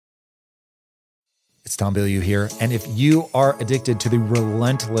It's Tom Bilyeu here. And if you are addicted to the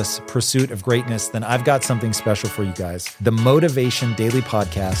relentless pursuit of greatness, then I've got something special for you guys. The Motivation Daily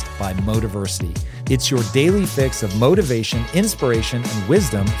Podcast by Motiversity. It's your daily fix of motivation, inspiration, and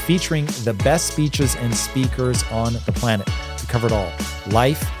wisdom featuring the best speeches and speakers on the planet. We cover it all.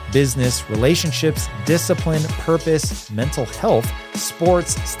 Life, business, relationships, discipline, purpose, mental health,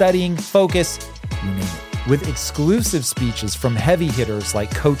 sports, studying, focus, you name it. With exclusive speeches from heavy hitters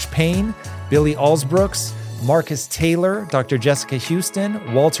like Coach Payne, Billy Alsbrooks, Marcus Taylor, Dr. Jessica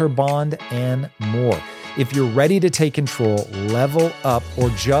Houston, Walter Bond, and more. If you're ready to take control, level up, or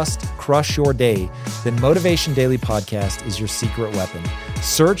just crush your day, then Motivation Daily Podcast is your secret weapon.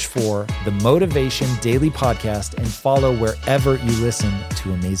 Search for the Motivation Daily Podcast and follow wherever you listen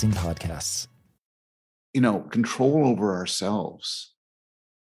to amazing podcasts. You know, control over ourselves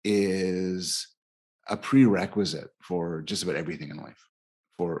is a prerequisite for just about everything in life,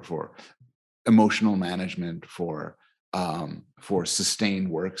 for emotional management, for sustained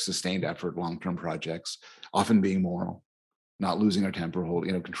work, sustained effort, long-term projects, often being moral, not losing our temper,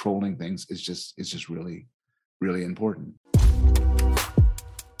 controlling things is just really, really important.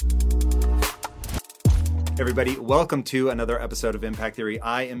 Everybody, welcome to another episode of Impact Theory.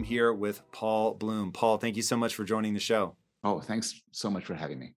 I am here with Paul Bloom. Paul, thank you so much for joining the show. Oh, thanks so much for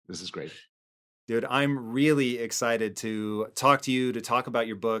having me. This is great. Dude, I'm really excited to talk to you, to talk about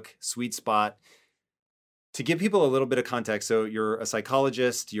your book, Sweet Spot. To give people a little bit of context, so you're a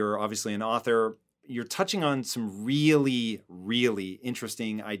psychologist, you're obviously an author, you're touching on some really, really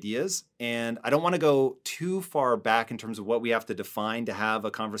interesting ideas. And I don't want to go too far back in terms of what we have to define to have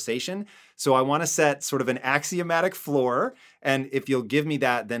a conversation. So I want to set sort of an axiomatic floor. And if you'll give me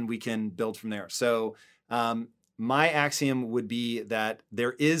that, then we can build from there. So my axiom would be that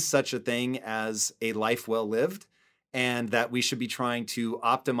there is such a thing as a life well lived, and that we should be trying to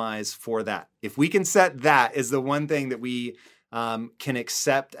optimize for that. If we can set that as the one thing that we can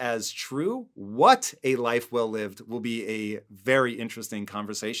accept as true, what a life well lived will be a very interesting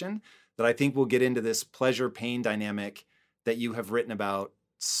conversation that I think will get into this pleasure-pain dynamic that you have written about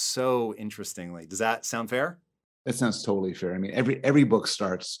so interestingly. Does that sound fair? That sounds totally fair. I mean, every book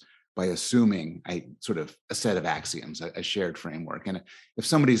starts by assuming a set of axioms, a shared framework. And if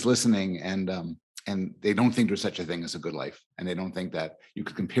somebody's listening and they don't think there's such a thing as a good life, and they don't think that you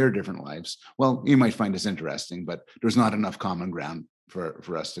could compare different lives, well, you might find this interesting, but there's not enough common ground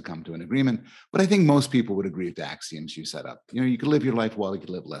for us to come to an agreement. But I think most people would agree with the axioms you set up. You could live your life well, you could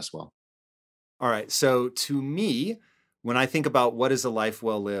live less well. All right. So to me, when I think about what is a life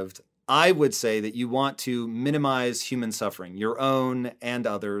well lived, I would say that you want to minimize human suffering, your own and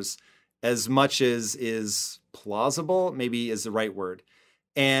others, as much as is plausible, maybe is the right word.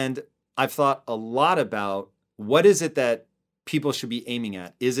 And I've thought a lot about what is it that people should be aiming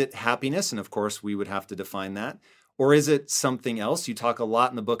at? Is it happiness? And of course, we would have to define that. Or is it something else? You talk a lot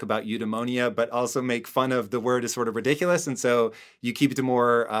in the book about eudaimonia, but also make fun of the word is sort of ridiculous. And so you keep it to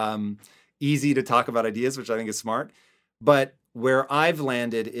more easy to talk about ideas, which I think is smart. But where I've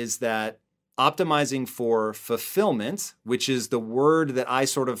landed is that optimizing for fulfillment, which is the word that I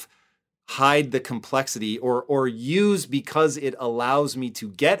sort of hide the complexity or use because it allows me to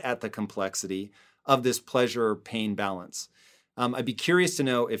get at the complexity of this pleasure-pain balance. I'd be curious to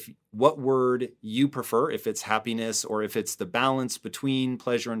know what word you prefer, if it's happiness or if it's the balance between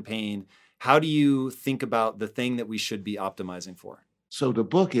pleasure and pain. How do you think about the thing that we should be optimizing for? So the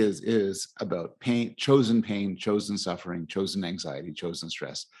book is about pain, chosen suffering, chosen anxiety, chosen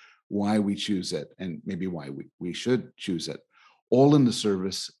stress, why we choose it, and maybe why we should choose it, all in the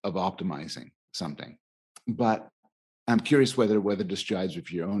service of optimizing something. But I'm curious whether this jives with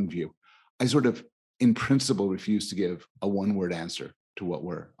your own view. I sort of, in principle, refuse to give a one-word answer to what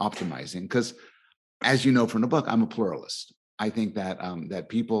we're optimizing, because, as you know from the book, I'm a pluralist. I think that that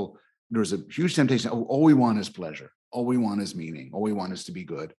people, there's a huge temptation. All we want is pleasure. All we want is meaning. All we want is to be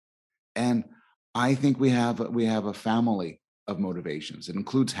good. And I think we have a family of motivations. It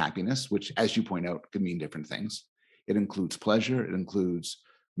includes happiness, which, as you point out, could mean different things. It includes pleasure. It includes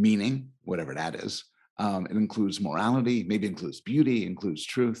meaning, whatever that is. It includes morality, maybe includes beauty, includes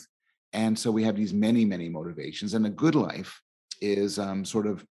truth. And so we have these many, many motivations. And a good life is sort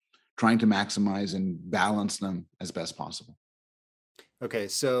of trying to maximize and balance them as best possible. Okay,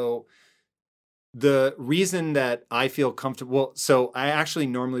 so the reason that I feel comfortable, so I actually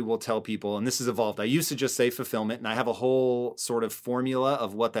normally will tell people, and this has evolved. I used to just say fulfillment, and I have a whole sort of formula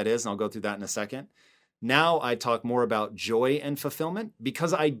of what that is, and I'll go through that in a second. Now I talk more about joy and fulfillment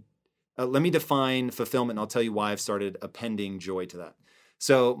because let me define fulfillment, and I'll tell you why I've started appending joy to that.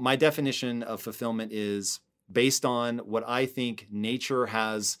 So my definition of fulfillment is based on what I think nature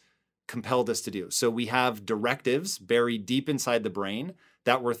has compelled us to do. So we have directives buried deep inside the brain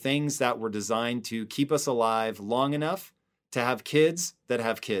that were things that were designed to keep us alive long enough to have kids that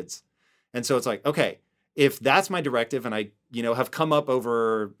have kids. And so it's like, okay, if that's my directive and I, have come up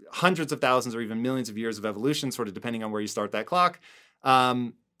over hundreds of thousands or even millions of years of evolution, sort of depending on where you start that clock,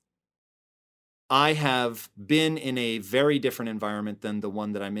 I have been in a very different environment than the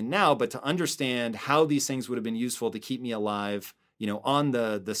one that I'm in now, but to understand how these things would have been useful to keep me alive, on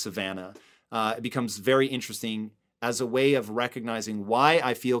the savannah, it becomes very interesting as a way of recognizing why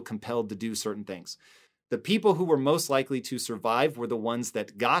I feel compelled to do certain things. The people who were most likely to survive were the ones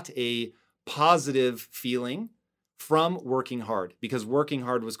that got a positive feeling from working hard, because working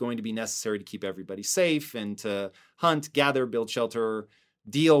hard was going to be necessary to keep everybody safe and to hunt, gather, build shelter,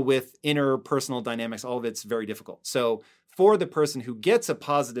 deal with interpersonal dynamics. All of it's very difficult. So for the person who gets a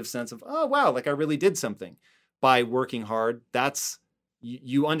positive sense of, oh, wow, like I really did something by working hard,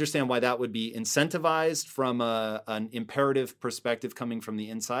 you understand why that would be incentivized from an imperative perspective coming from the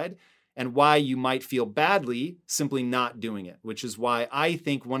inside, and why you might feel badly simply not doing it, which is why I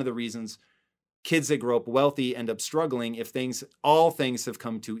think one of the reasons kids that grow up wealthy end up struggling if all things have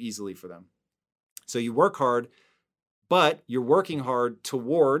come too easily for them. So you work hard, but you're working hard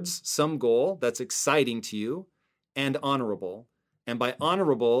towards some goal that's exciting to you and honorable. And by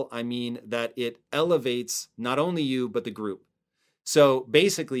honorable, I mean that it elevates not only you, but the group. So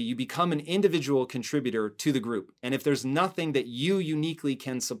basically, you become an individual contributor to the group. And if there's nothing that you uniquely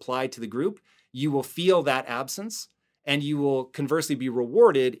can supply to the group, you will feel that absence, and you will conversely be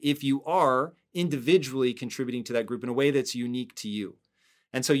rewarded if you are individually contributing to that group in a way that's unique to you.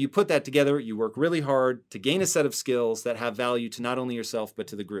 And so you put that together, you work really hard to gain a set of skills that have value to not only yourself, but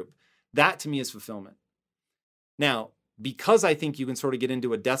to the group. That to me is fulfillment. Now, because I think you can sort of get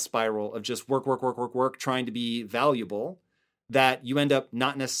into a death spiral of just work, trying to be valuable, that you end up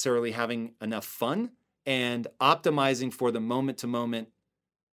not necessarily having enough fun and optimizing for the moment-to-moment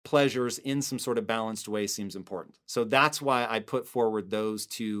pleasures in some sort of balanced way seems important. So that's why I put forward those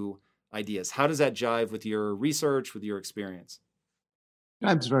two ideas. How does that jive with your research, with your experience?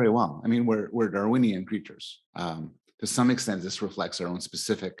 Times very well. I mean, we're Darwinian creatures. To some extent, this reflects our own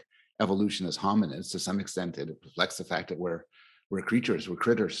specific evolution as hominids. To some extent, it reflects the fact that we're creatures, we're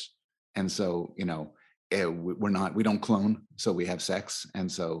critters, and so we don't clone, so we have sex,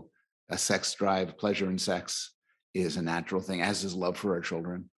 and so a sex drive, pleasure in sex, is a natural thing, as is love for our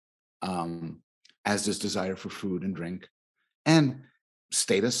children, as does desire for food and drink, and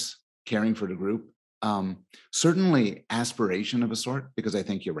status, caring for the group. Certainly aspiration of a sort, because I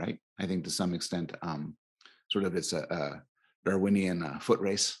think you're right. I think to some extent, sort of it's a Darwinian foot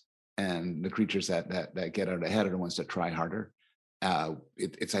race, and the creatures that get out ahead are the ones that try harder.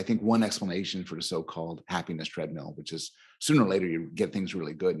 It's I think one explanation for the so-called happiness treadmill, which is sooner or later you get things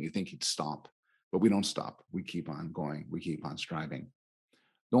really good and you think you'd stop, but we don't stop. We keep on going. We keep on striving.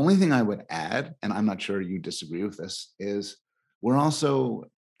 The only thing I would add, and I'm not sure you disagree with this, is we're also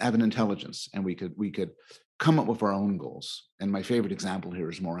have an intelligence, and we could come up with our own goals. And my favorite example here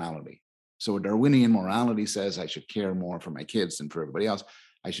is morality. So a Darwinian morality says I should care more for my kids than for everybody else.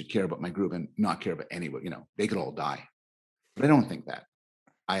 I should care about my group and not care about anybody. They could all die. But I don't think that.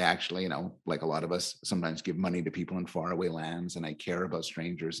 I actually, like a lot of us, sometimes give money to people in faraway lands, and I care about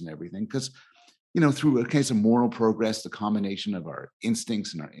strangers and everything because, through a case of moral progress, the combination of our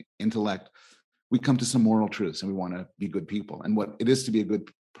instincts and our intellect, we come to some moral truths, and we want to be good people. And what it is to be a good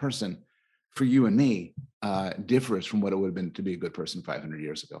person for you and me differs from what it would have been to be a good person 500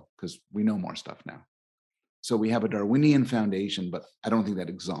 years ago, because we know more stuff now. So we have a Darwinian foundation, but I don't think that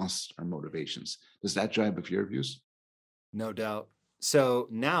exhausts our motivations. Does that jive with your views? No doubt. So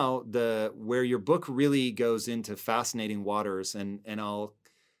now where your book really goes into fascinating waters, and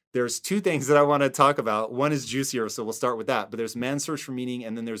there's two things that I want to talk about. One is juicier, so we'll start with that. But there's Man's Search for Meaning,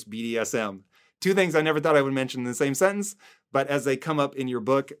 and then there's BDSM. Two things I never thought I would mention in the same sentence, but as they come up in your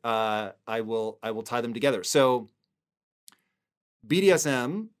book, I will tie them together. So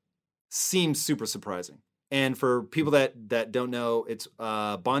BDSM seems super surprising. And for people that don't know, it's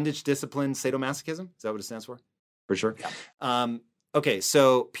bondage, discipline, sadomasochism. Is that what it stands for? For sure. Yeah. Okay,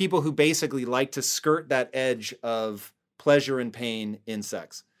 so people who basically like to skirt that edge of pleasure and pain in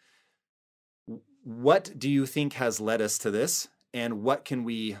sex. What do you think has led us to this, and what can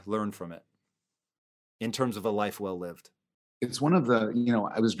we learn from it in terms of a life well lived? It's one of the,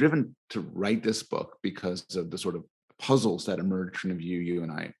 I was driven to write this book because of the sort of puzzles that emerged from the view you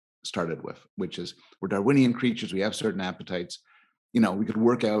and I started with, which is we're Darwinian creatures. We have certain appetites. We could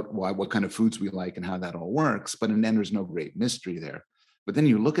work out what kind of foods we like and how that all works, but in the end, there's no great mystery there. But then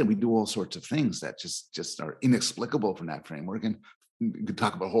you look at, we do all sorts of things that just are inexplicable from that framework. And We could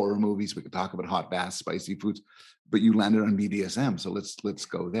talk about horror movies, we could talk about hot baths, spicy foods, but you landed on BDSM, so let's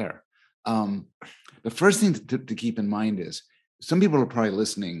go there. Um, the first thing to keep in mind is some people are probably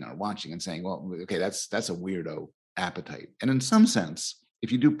listening or watching and saying, "Well, okay, that's a weirdo appetite." And in some sense,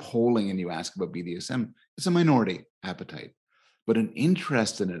 if you do polling and you ask about BDSM, it's a minority appetite, but an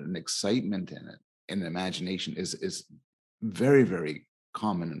interest in it, an excitement in it, and an imagination is very, very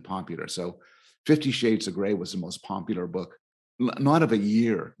common and popular. So, 50 Shades of Grey was the most popular book, not of a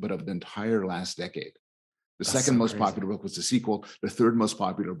year, but of the entire last decade. The That's second so most crazy. popular book was the sequel. The third most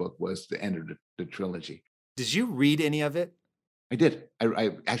popular book was the end of the trilogy. Did you read any of it? I did.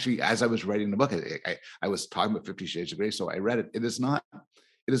 I actually, as I was writing the book, I was talking about 50 Shades of Grey, so I read it. It is not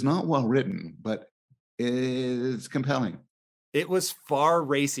well written, but it's compelling. It was far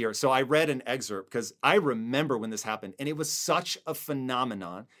racier. So I read an excerpt because I remember when this happened, and it was such a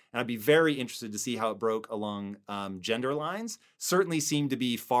phenomenon. And I'd be very interested to see how it broke along gender lines. Certainly seemed to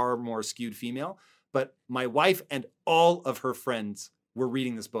be far more skewed female. But my wife and all of her friends were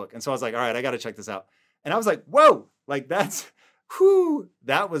reading this book. And so I was like, all right, I got to check this out. And I was like, whoa, like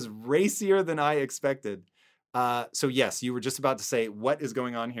that was racier than I expected. So yes, you were just about to say, what is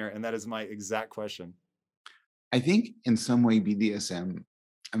going on here? And that is my exact question. I think in some way BDSM,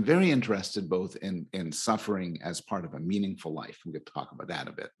 I'm very interested both in suffering as part of a meaningful life. We could talk about that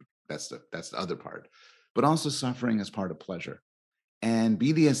a bit. That's the other part, but also suffering as part of pleasure. And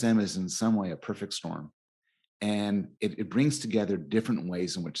BDSM is in some way a perfect storm, and it brings together different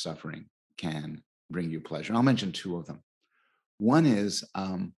ways in which suffering can bring you pleasure. And I'll mention two of them. One is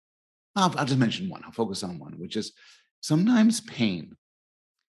I'll just mention one. I'll focus on one, which is sometimes pain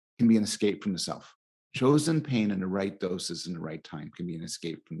can be an escape from the self. Chosen pain in the right doses in the right time can be an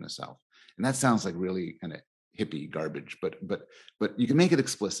escape from the self. And that sounds like really kind of hippie garbage, but you can make it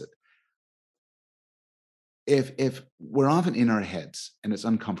explicit. If we're often in our heads and it's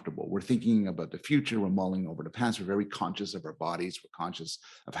uncomfortable, we're thinking about the future, we're mulling over the past, we're very conscious of our bodies, we're conscious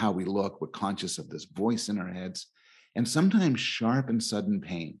of how we look, we're conscious of this voice in our heads. And sometimes sharp and sudden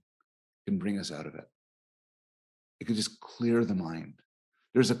pain can bring us out of it. It could just clear the mind.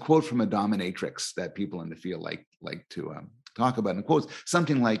 There's a quote from a dominatrix that people in the field like to talk about. And the quote's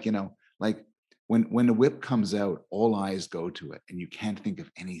something like, like when the whip comes out, all eyes go to it, and you can't think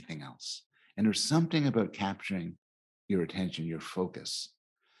of anything else. And there's something about capturing your attention, your focus.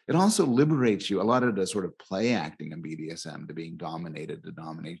 It also liberates you. A lot of the sort of play acting in BDSM, to being dominated, to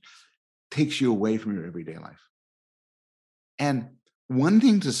dominate, takes you away from your everyday life. And one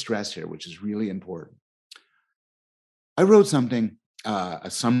thing to stress here, which is really important, I wrote something, a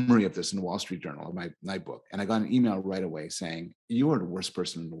summary of this in the Wall Street Journal, of my book, and I got an email right away saying, "You are the worst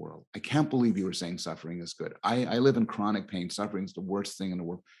person in the world. I can't believe you were saying suffering is good. I live in chronic pain. Suffering is the worst thing in the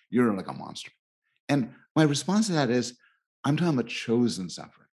world. You're like a monster." And my response to that is, I'm talking about chosen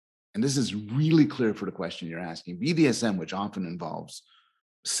suffering. And this is really clear for the question you're asking. BDSM, which often involves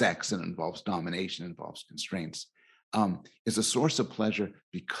sex and involves domination, involves constraints, is a source of pleasure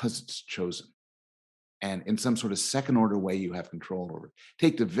because it's chosen. And in some sort of second order way, you have control over it.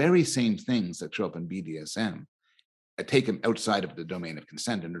 Take the very same things that show up in BDSM, take them outside of the domain of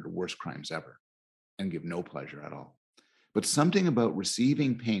consent, and they're the worst crimes ever and give no pleasure at all. But something about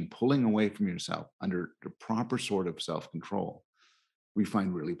receiving pain, pulling away from yourself under the proper sort of self control, we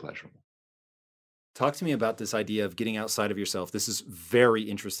find really pleasurable. Talk to me about this idea of getting outside of yourself. This is very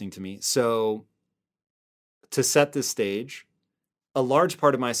interesting to me. So, to set this stage, a large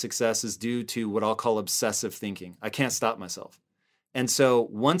part of my success is due to what I'll call obsessive thinking. I can't stop myself. And so,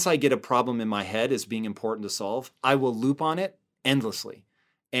 once I get a problem in my head as being important to solve, I will loop on it endlessly.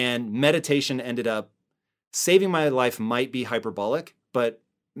 And meditation ended up saving my life, might be hyperbolic, but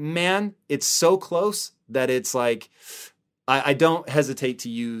man, it's so close that it's like, I don't hesitate to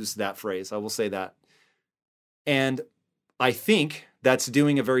use that phrase. I will say that. And I think that's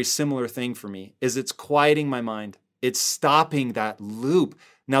doing a very similar thing for me, is it's quieting my mind. It's stopping that loop.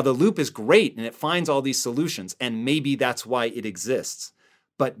 Now the loop is great and it finds all these solutions, and maybe that's why it exists.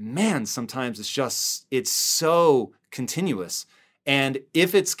 But man, sometimes it's so continuous. And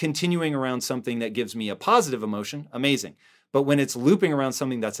if it's continuing around something that gives me a positive emotion, amazing. But when it's looping around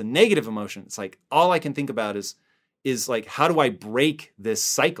something that's a negative emotion, it's like all I can think about is like, how do I break this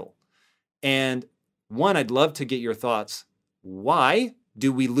cycle? And one, I'd love to get your thoughts. Why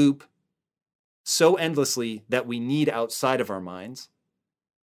do we loop so endlessly that we need outside of our minds?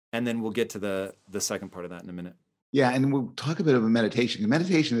 And then we'll get to the second part of that in a minute. Yeah, and we'll talk a bit about meditation.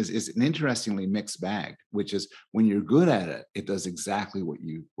 Meditation is an interestingly mixed bag, which is when you're good at it, it does exactly what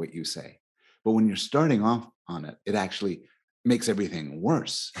you say. But when you're starting off on it, it actually makes everything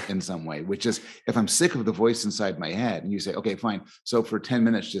worse in some way, which is if I'm sick of the voice inside my head and you say, okay, fine. So for 10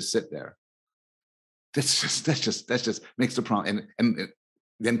 minutes, just sit there. That's just makes the problem. And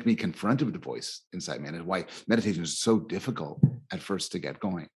then to be confronted with the voice inside me, and why meditation is so difficult at first to get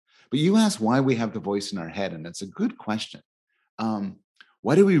going. But you ask why we have the voice in our head, and that's a good question. Um,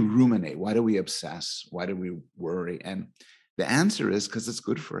 why do we ruminate? Why do we obsess? Why do we worry? And the answer is because it's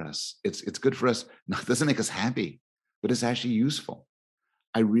good for us. It's good for us. No, it doesn't make us happy, but it's actually useful.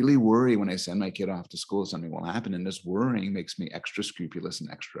 I really worry when I send my kid off to school, something will happen. And this worrying makes me extra scrupulous and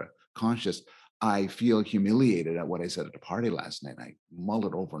extra conscious. I feel humiliated at what I said at the party last night. I mull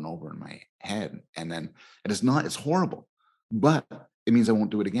it over and over in my head. And then it's horrible, but it means I won't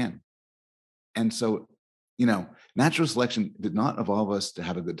do it again. And so, natural selection did not evolve us to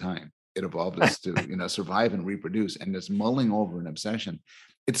have a good time. It evolved us to, survive and reproduce. And this mulling over an obsession,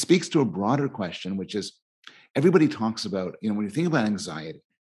 it speaks to a broader question, which is everybody talks about, when you think about anxiety,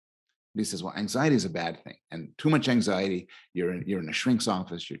 he says, well, anxiety is a bad thing. And too much anxiety, you're in a shrink's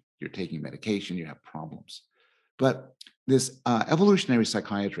office, you're taking medication, you have problems. But this evolutionary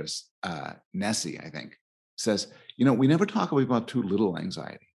psychiatrist, Nessie, I think, says, we never talk about too little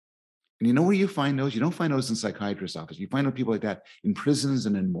anxiety. And you know where you find those? You don't find those in psychiatrist's office. You find people like that in prisons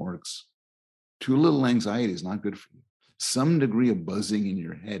and in morgues. Too little anxiety is not good for you. Some degree of buzzing in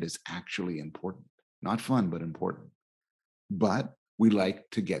your head is actually important. Not fun, but important. But we like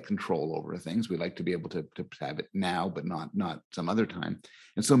to get control over things. We like to be able to have it now, but not some other time.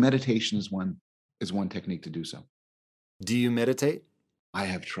 And so meditation is one technique to do so. Do you meditate? I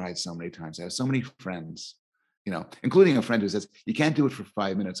have tried so many times. I have so many friends, including a friend who says, you can't do it for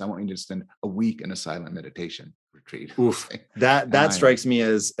 5 minutes. I want you to spend a week in a silent meditation retreat. Oof. That strikes me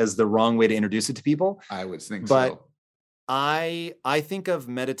as the wrong way to introduce it to people. I would think but so. I think of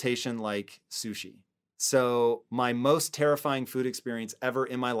meditation like sushi. So my most terrifying food experience ever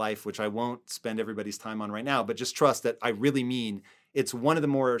in my life, which I won't spend everybody's time on right now, but just trust that I really mean it's one of the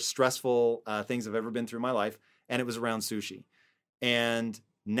more stressful things I've ever been through in my life. And it was around sushi. And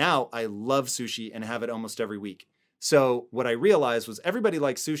now I love sushi and have it almost every week. So what I realized was everybody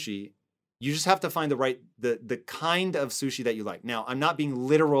likes sushi. You just have to find the kind of sushi that you like. Now, I'm not being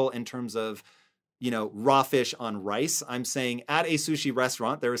literal in terms of raw fish on rice. I'm saying at a sushi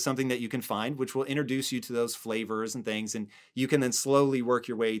restaurant, there is something that you can find, which will introduce you to those flavors and things. And you can then slowly work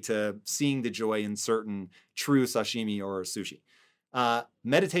your way to seeing the joy in certain true sashimi or sushi.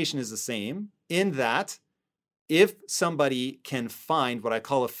 Meditation is the same in that if somebody can find what I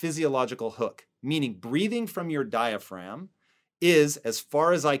call a physiological hook, meaning breathing from your diaphragm is, as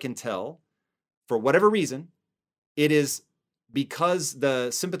far as I can tell, for whatever reason, it is because the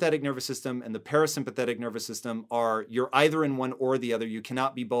sympathetic nervous system and the parasympathetic nervous system you're either in one or the other. You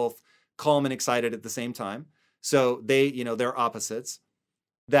cannot be both calm and excited at the same time. So they're opposites.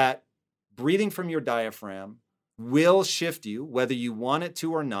 That breathing from your diaphragm will shift you, whether you want it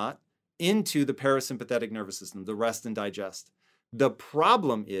to or not, into the parasympathetic nervous system, the rest and digest. The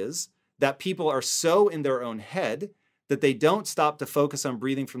problem is that people are so in their own head that they don't stop to focus on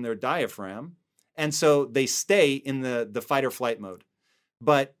breathing from their diaphragm. And so they stay in the fight or flight mode.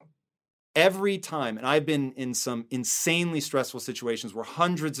 But every time, and I've been in some insanely stressful situations where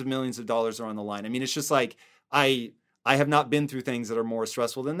hundreds of millions of dollars are on the line. I mean, it's just like I have not been through things that are more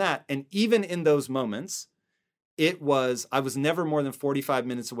stressful than that. And even in those moments, I was never more than 45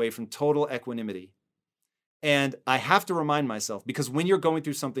 minutes away from total equanimity. And I have to remind myself, because when you're going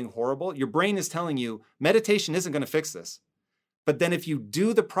through something horrible, your brain is telling you meditation isn't going to fix this. But then if you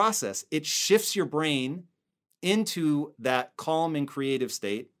do the process, it shifts your brain into that calm and creative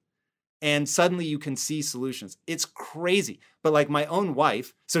state. And suddenly you can see solutions. It's crazy. But like my own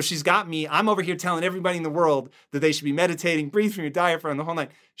wife, so she's got me, I'm over here telling everybody in the world that they should be meditating, breathe from your diaphragm the whole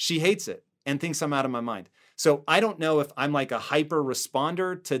night. She hates it and thinks I'm out of my mind. So I don't know if I'm like a hyper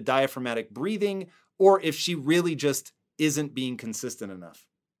responder to diaphragmatic breathing or if she really just isn't being consistent enough.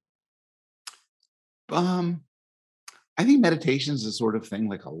 I think meditation is the sort of thing,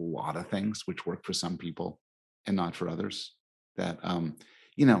 like a lot of things, which work for some people and not for others. That,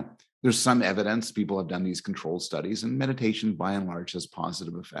 there's some evidence, people have done these controlled studies, and meditation by and large has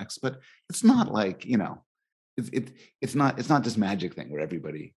positive effects, but it's not like, it's not this magic thing where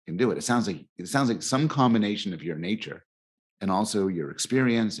everybody can do it. It sounds like some combination of your nature and also your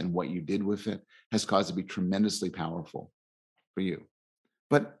experience and what you did with it has caused it to be tremendously powerful for you.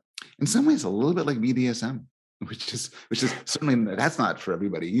 But in some ways, a little bit like BDSM. Which is certainly, that's not for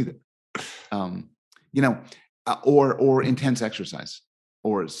everybody either, or intense exercise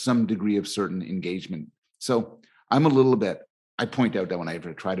or some degree of certain engagement. So I point out that when I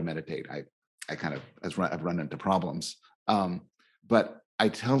ever try to meditate, I kind of, I've run into problems But I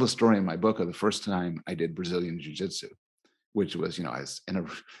tell the story in my book of the first time I did Brazilian Jiu-Jitsu, which was, I was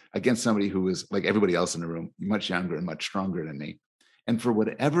against somebody who was like everybody else in the room, much younger and much stronger than me. And for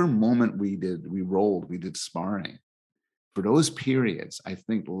whatever moment we did sparring. For those periods, I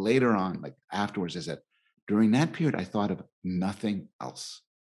think later on, like afterwards, I said, during that period, I thought of nothing else.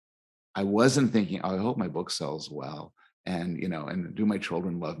 I wasn't thinking, oh, I hope my book sells well. And, and do my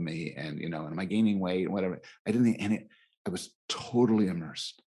children love me? And, and am I gaining weight? Whatever. I didn't think any, I was totally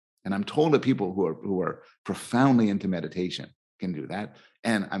immersed. And I'm told that people who are profoundly into meditation can do that.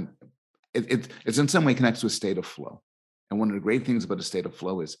 And it's in some way connects to a state of flow. And one of the great things about a state of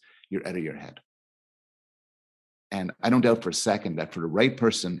flow is you're out of your head. And I don't doubt for a second that for the right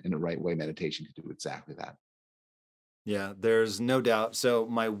person in the right way, meditation can do exactly that. Yeah, there's no doubt. So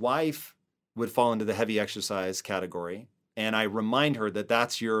my wife would fall into the heavy exercise category. And I remind her that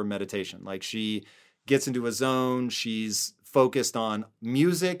that's your meditation. Like she gets into a zone, she's focused on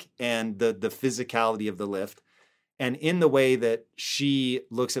music and the physicality of the lift. And in the way that she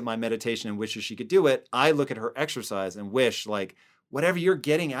looks at my meditation and wishes she could do it, I look at her exercise and wish like, whatever you're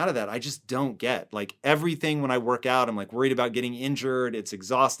getting out of that, I just don't get. Like everything when I work out, I'm like worried about getting injured. It's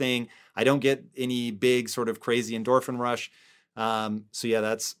exhausting. I don't get any big sort of crazy endorphin rush. So yeah,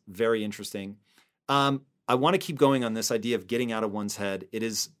 that's very interesting. I want to keep going on this idea of getting out of one's head. I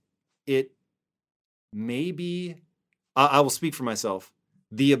will speak for myself.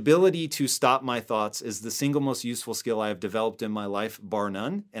 The ability to stop my thoughts is the single most useful skill I have developed in my life, bar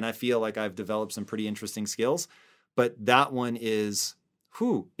none. And I feel like I've developed some pretty interesting skills. But that one is,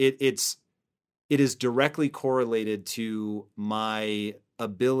 it is directly correlated to my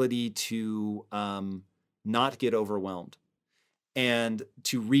ability to not get overwhelmed and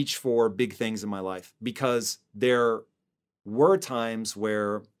to reach for big things in my life. Because there were times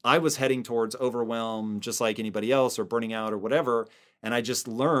where I was heading towards overwhelm just like anybody else or burning out or whatever. And I just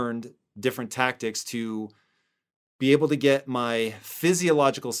learned different tactics to be able to get my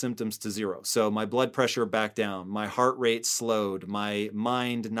physiological symptoms to zero. So my blood pressure back down, my heart rate slowed, my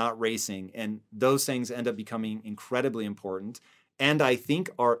mind not racing. And those things end up becoming incredibly important. And I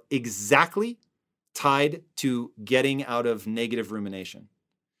think are exactly tied to getting out of negative rumination.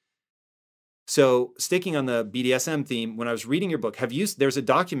 So sticking on the BDSM theme, when I was reading your book, there's a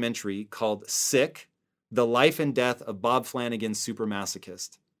documentary called Sick, The Life and Death of Bob Flanagan's Super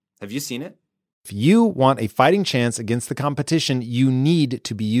Masochist. Have you seen it? If you want a fighting chance against the competition, you need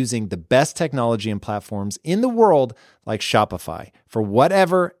to be using the best technology and platforms in the world like Shopify. For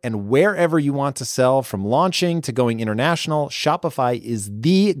whatever and wherever you want to sell, from launching to going international, Shopify is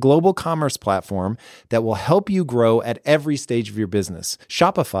the global commerce platform that will help you grow at every stage of your business.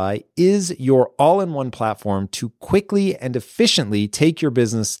 Shopify is your all-in-one platform to quickly and efficiently take your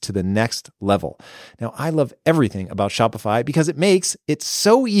business to the next level. Now, I love everything about Shopify because it makes it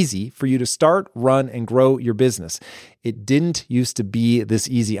so easy for you to start, run, and grow your business. It didn't used to be this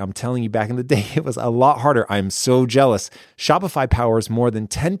easy. I'm telling you, back in the day, it was a lot harder. I'm so jealous. Shopify powers more than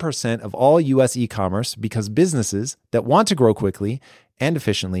 10% of all US e-commerce because businesses that want to grow quickly and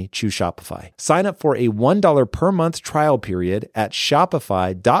efficiently choose Shopify. Sign up for a $1 per month trial period at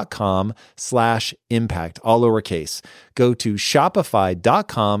shopify.com/impact, all lowercase. Go to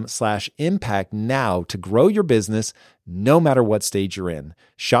shopify.com/impact now to grow your business no matter what stage you're in.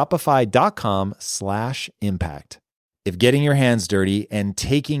 Shopify.com/impact. If getting your hands dirty and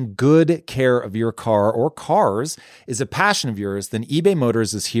taking good care of your car or cars is a passion of yours, then eBay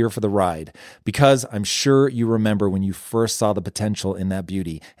Motors is here for the ride. Because I'm sure you remember when you first saw the potential in that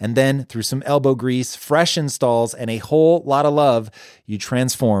beauty. And then through some elbow grease, fresh installs, and a whole lot of love, you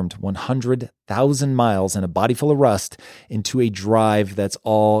transformed 100,000 miles and a body full of rust into a drive that's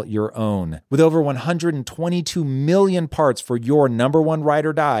all your own. With over 122 million parts for your number one ride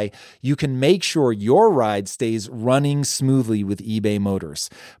or die, you can make sure your ride stays running smoothly with eBay Motors.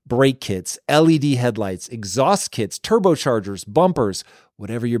 Brake kits, LED headlights, exhaust kits, turbochargers, bumpers,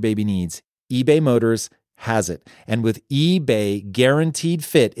 whatever your baby needs, eBay Motors has it. And with eBay Guaranteed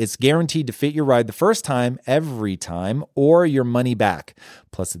Fit, it's guaranteed to fit your ride the first time, every time, or your money back.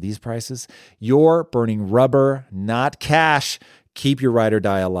 Plus, at these prices, you're burning rubber, not cash. Keep your ride or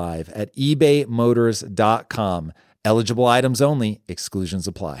die alive at ebaymotors.com. Eligible items only. Exclusions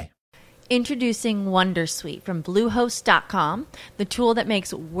apply. Introducing Wondersuite from Bluehost.com, the tool that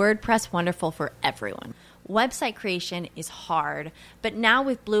makes WordPress wonderful for everyone. Website creation is hard, but now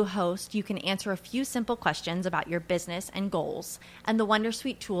with Bluehost, you can answer a few simple questions about your business and goals, and the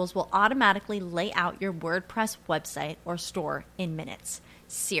Wondersuite tools will automatically lay out your WordPress website or store in minutes.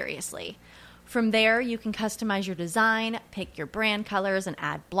 Seriously. From there, you can customize your design, pick your brand colors, and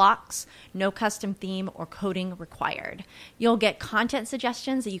add blocks. No custom theme or coding required. You'll get content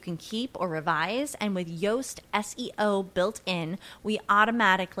suggestions that you can keep or revise, and with Yoast SEO built in, we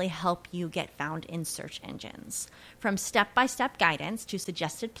automatically help you get found in search engines. From step-by-step guidance to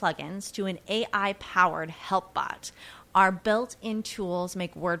suggested plugins to an AI-powered help bot, our built-in tools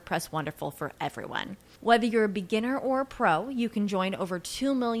make WordPress wonderful for everyone. Whether you're a beginner or a pro, you can join over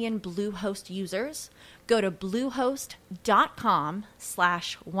 2 million Bluehost users. Go to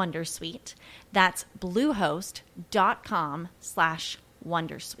bluehost.com/wondersuite. That's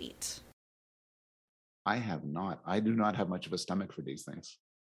bluehost.com/wondersuite. I do not have much of a stomach for these things.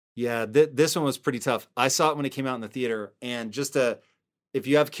 Yeah, this one was pretty tough. I saw it when it came out in the theater, and if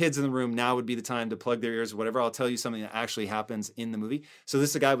you have kids in the room, now would be the time to plug their ears or whatever. I'll tell you something that actually happens in the movie. So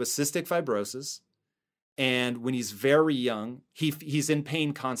this is a guy with cystic fibrosis. And when he's very young, he's in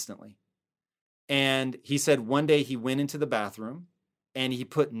pain constantly. And he said one day he went into the bathroom and he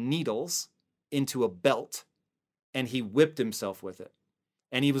put needles into a belt and he whipped himself with it.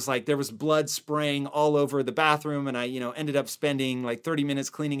 And he was like, there was blood spraying all over the bathroom. And I, ended up spending like 30 minutes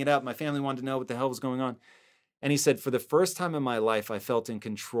cleaning it up. My family wanted to know what the hell was going on. And he said, for the first time in my life, I felt in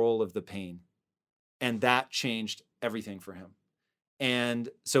control of the pain. And that changed everything for him. And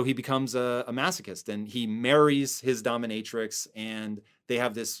so he becomes a masochist, and he marries his dominatrix, and they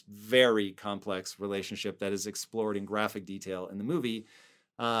have this very complex relationship that is explored in graphic detail in the movie.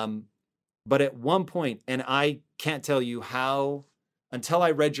 But at one point, and I can't tell you how, until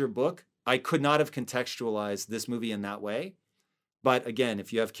I read your book, I could not have contextualized this movie in that way. But again,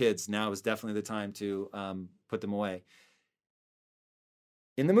 if you have kids, now is definitely the time to put them away.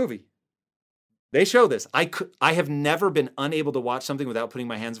 In the movie, they show this. I have never been unable to watch something without putting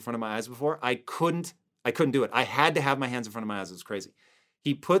my hands in front of my eyes before. I couldn't do it. I had to have my hands in front of my eyes. It was crazy.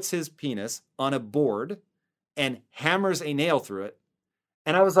 He puts his penis on a board and hammers a nail through it.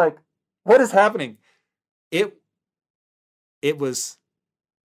 And I was like, what is happening? It was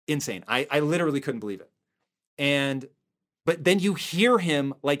insane. I literally couldn't believe it. But then you hear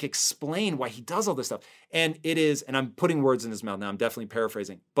him like explain why he does all this stuff. And I'm putting words in his mouth now. I'm definitely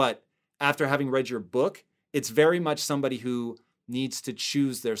paraphrasing, but after having read your book, it's very much somebody who needs to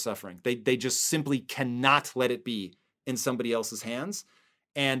choose their suffering. They just simply cannot let it be in somebody else's hands.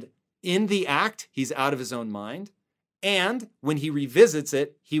 And in the act, he's out of his own mind. And when he revisits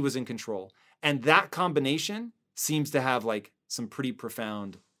it, he was in control. And that combination seems to have like some pretty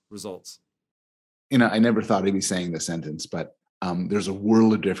profound results. I never thought I'd be saying this sentence, but there's a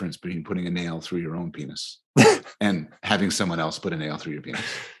world of difference between putting a nail through your own penis and having someone else put a nail through your penis.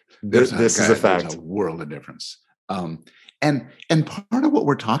 This is a fact. There's a world of difference. And part of what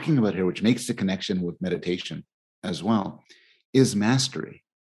we're talking about here, which makes the connection with meditation as well, is mastery.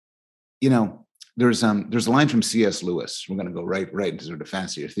 There's a line from C.S. Lewis. We're going to go right into sort of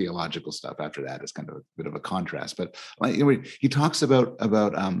fancier theological stuff after that. It's kind of a bit of a contrast, but he talks about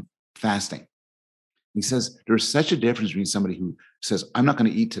fasting. He says there's such a difference between somebody who says, I'm not going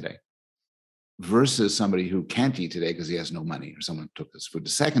to eat today, versus somebody who can't eat today because he has no money or someone took this food. The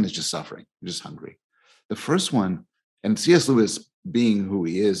second is just suffering, you're just hungry. The first one, and C.S. Lewis, being who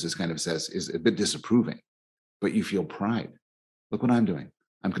he is kind of says, is a bit disapproving, but you feel pride. Look what I'm doing.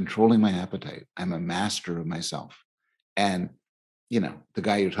 I'm controlling my appetite. I'm a master of myself. And, the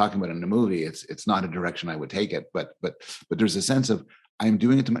guy you're talking about in the movie, it's not a direction I would take it, but there's a sense of, I'm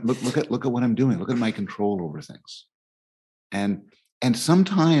doing it to look at what I'm doing. Look at my control over things. And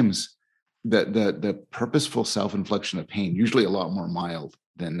sometimes the purposeful self-infliction of pain, usually a lot more mild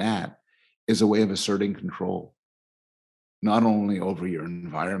than that, is a way of asserting control, not only over your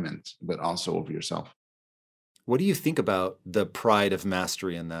environment, but also over yourself. What do you think about the pride of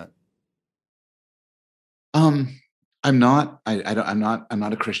mastery in that? I'm not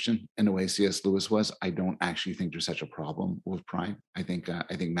a Christian in the way C.S. Lewis was. I don't actually think there's such a problem with pride. I think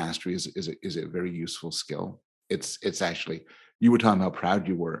mastery is a very useful skill. It's actually, you were talking about how proud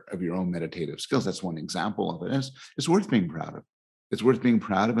you were of your own meditative skills. That's one example of it. It's worth being proud of. It's worth being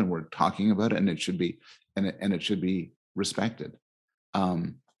proud of, and we're talking about it, and it should be, and it should be respected.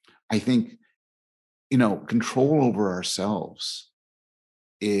 I think, control over ourselves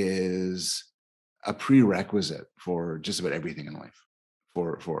is a prerequisite for just about everything in life,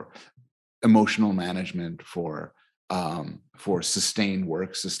 for emotional management, for sustained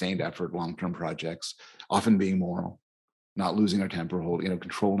work, sustained effort, long-term projects, often being moral, not losing our temper,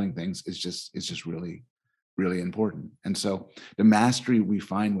 controlling things is just really, really important. And so the mastery we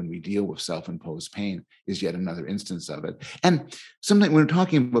find when we deal with self-imposed pain is yet another instance of it. And something, we're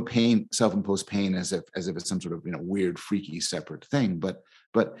talking about pain, self-imposed pain, as if it's some sort of weird, freaky, separate thing, but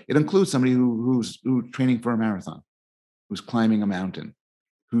but it includes somebody who's training for a marathon, who's climbing a mountain,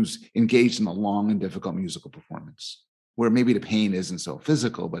 who's engaged in a long and difficult musical performance, where maybe the pain isn't so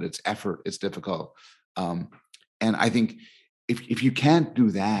physical, but it's effort, it's difficult. And I think if you can't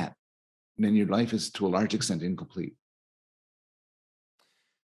do that, then your life is to a large extent incomplete.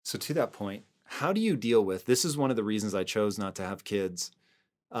 So to that point, how do you deal with, this is one of the reasons I chose not to have kids.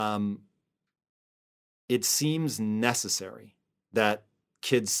 It seems necessary that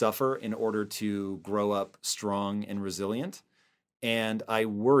kids suffer in order to grow up strong and resilient. And I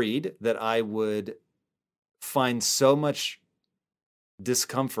worried that I would find so much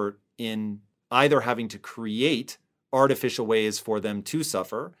discomfort in either having to create artificial ways for them to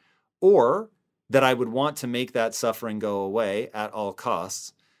suffer, or that I would want to make that suffering go away at all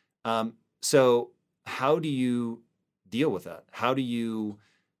costs. So how do you deal with that? How do you,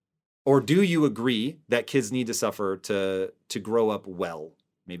 or do you agree that kids need to suffer to grow up well?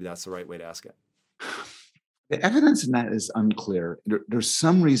 Maybe that's the right way to ask it. The evidence in that is unclear. There's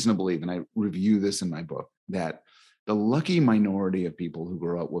some reason to believe, and I review this in my book, that the lucky minority of people who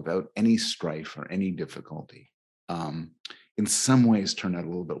grow up without any strife or any difficulty, in some ways turn out a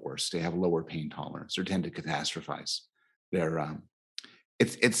little bit worse. They have lower pain tolerance or tend to catastrophize. There's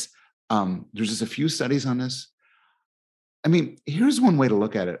just a few studies on this. I mean, here's one way to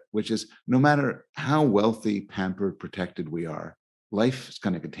look at it, which is no matter how wealthy, pampered, protected we are, life is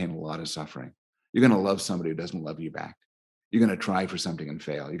going to contain a lot of suffering. You're going to love somebody who doesn't love you back. You're going to try for something and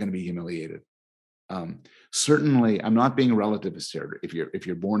fail. You're going to be humiliated. Certainly, I'm not being a relativist here. If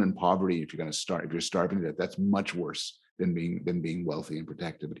you're born in poverty, if you're starving to death, that's much worse than being wealthy and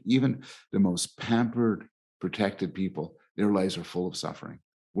protected. But even the most pampered, protected people, their lives are full of suffering.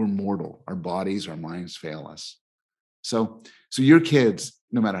 We're mortal. Our bodies, our minds fail us. So your kids,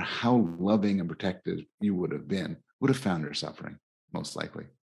 no matter how loving and protected you would have been, would have found their suffering, most likely.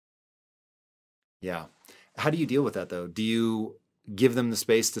 Yeah. How do you deal with that, though? Do you give them the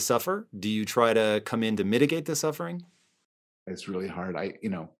space to suffer? Do you try to come in to mitigate the suffering? It's really hard.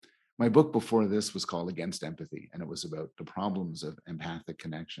 My book before this was called Against Empathy, and it was about the problems of empathic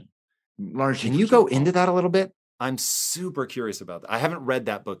connection. Can you go into that a little bit? I'm super curious about that. I haven't read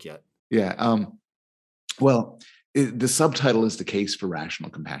that book yet. Yeah. The subtitle is The Case for Rational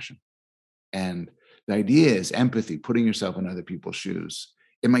Compassion. And the idea is empathy, putting yourself in other people's shoes.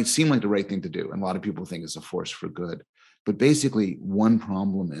 It might seem like the right thing to do, and a lot of people think it's a force for good. But basically, one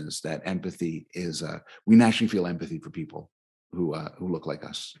problem is that empathy is, we naturally feel empathy for people who look like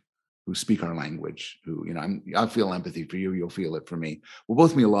us, who speak our language, I feel empathy for you, you'll feel it for me. We'll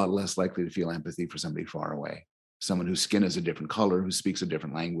both be a lot less likely to feel empathy for somebody far away, someone whose skin is a different color, who speaks a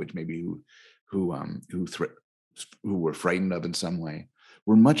different language, maybe who we're frightened of in some way.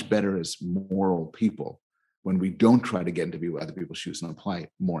 We're much better as moral people when we don't try to get into other people's shoes and apply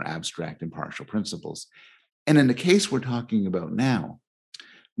more abstract, impartial principles. And in the case we're talking about now,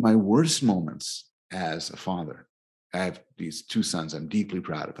 my worst moments as a father, I have these two sons I'm deeply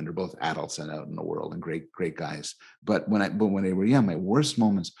proud of, and they're both adults and out in the world and great, great guys. But when they were young, my worst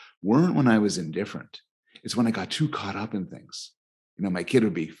moments weren't when I was indifferent. It's when I got too caught up in things. My kid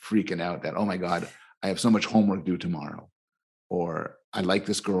would be freaking out that, oh my God, I have so much homework due tomorrow. Or I like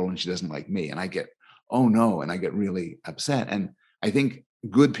this girl and she doesn't like me. And I get, oh no, and I get really upset. And I think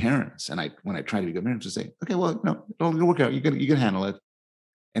good parents, and when I try to be good parents, to say, okay, well, no, it'll work out. You can handle it,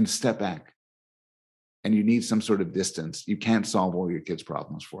 and step back. And you need some sort of distance. You can't solve all your kids'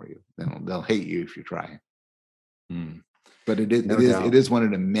 problems for you. They'll hate you if you try. But it is one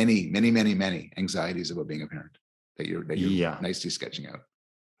of the many, many, many, many anxieties about being a parent that you're nicely sketching out.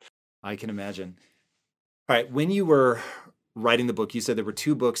 I can imagine. All right, when you were writing the book, you said there were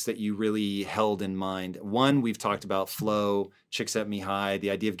two books that you really held in mind. One, we've talked about, Flow, Csikszentmihalyi,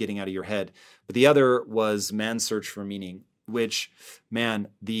 the idea of getting out of your head. But the other was Man's Search for Meaning, which, man,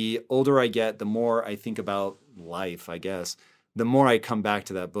 the older I get, the more I think about life, I guess, the more I come back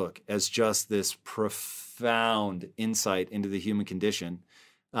to that book as just this profound insight into the human condition.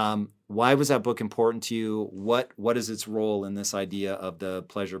 Why was that book important to you? What is its role in this idea of the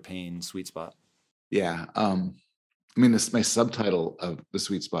pleasure-pain sweet spot? Yeah. My subtitle of The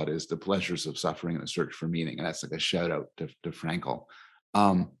Sweet Spot is The Pleasures of Suffering and the Search for Meaning. And that's like a shout out to Frankl.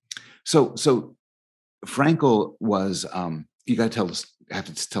 So Frankl was, you got to have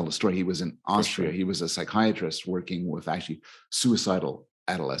to tell the story. He was in Austria. Sure. He was a psychiatrist working with actually suicidal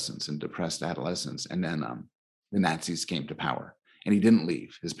adolescents and depressed adolescents. And then the Nazis came to power. And he didn't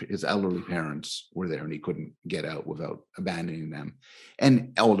leave. His elderly parents were there, and he couldn't get out without abandoning them.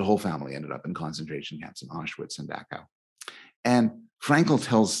 And the whole family ended up in concentration camps in Auschwitz and Dachau. And Frankl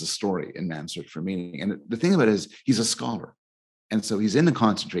tells the story in Man's Search for Meaning. And the thing about it is, he's a scholar. And so he's in the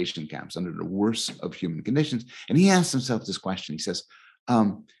concentration camps under the worst of human conditions. And he asks himself this question. He says,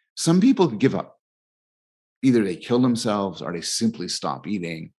 some people give up. Either they kill themselves or they simply stop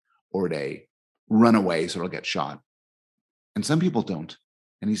eating or they run away so they'll get shot. And some people don't.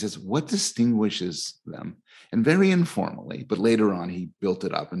 And he says, what distinguishes them? And very informally, but later on, he built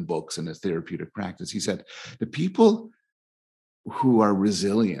it up in books and his therapeutic practice. He said, the people who are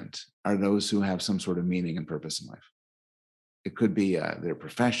resilient are those who have some sort of meaning and purpose in life. It could be their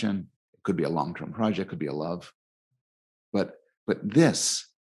profession. It could be a long-term project. It could be a love. But this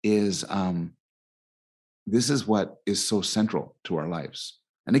is what is so central to our lives.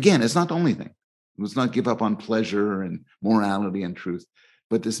 And again, it's not the only thing. Let's not give up on pleasure and morality and truth.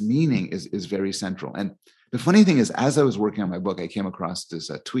 But this meaning is very central. And the funny thing is, as I was working on my book, I came across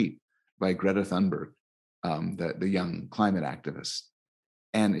this tweet by Greta Thunberg, the young climate activist.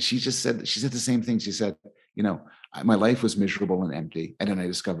 And she said the same thing. She said, my life was miserable and empty. And then I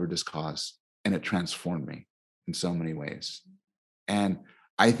discovered this cause and it transformed me in so many ways. And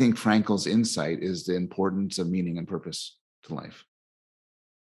I think Frankl's insight is the importance of meaning and purpose to life.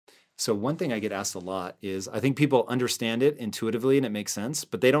 So one thing I get asked a lot is, I think people understand it intuitively and it makes sense,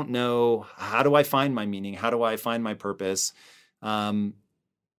 but they don't know, how do I find my meaning? How do I find my purpose? How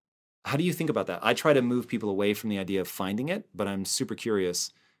do you think about that? I try to move people away from the idea of finding it, but I'm super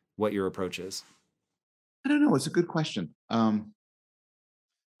curious what your approach is. I don't know. It's a good question. I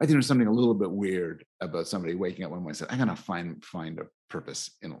think there's something a little bit weird about somebody waking up one morning and saying, I gotta find a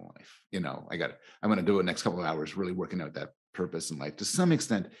purpose in life. I'm gonna do it next couple of hours, really working out that purpose in life. To some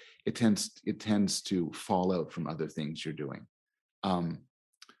extent, it tends to fall out from other things you're doing.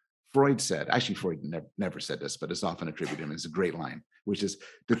 Freud said, actually Freud never said this, but it's often attributed to him. It's a great line, which is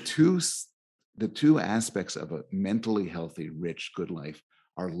the two aspects of a mentally healthy, rich, good life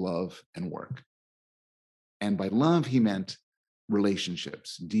are love and work. And by love, he meant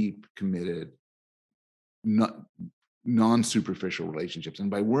relationships, deep, committed, non-superficial relationships. And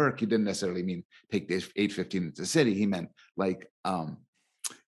by work, he didn't necessarily mean take this 8:15 into the city. He meant like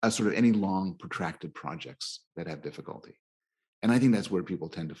a sort of any long, protracted projects that have difficulty. And I think that's where people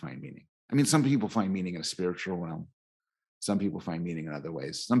tend to find meaning. I mean, some people find meaning in a spiritual realm. Some people find meaning in other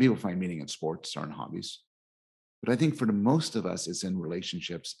ways. Some people find meaning in sports or in hobbies. But I think for the most of us, it's in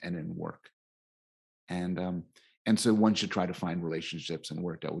relationships and in work. And so one should try to find relationships and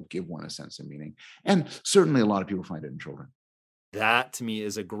work that would give one a sense of meaning. And certainly a lot of people find it in children. That to me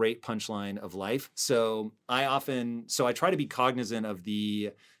is a great punchline of life. So I try to be cognizant of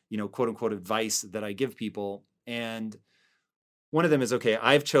the, quote unquote advice that I give people. And one of them is, okay,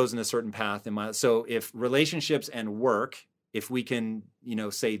 I've chosen a certain path so if relationships and work, if we can,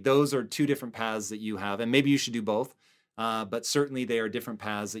 say those are two different paths that you have, and maybe you should do both, but certainly they are different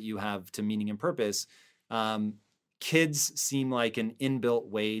paths that you have to meaning and purpose. Kids seem like an inbuilt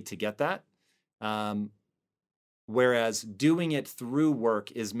way to get that. Whereas doing it through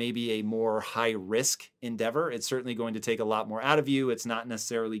work is maybe a more high risk endeavor. It's certainly going to take a lot more out of you. It's not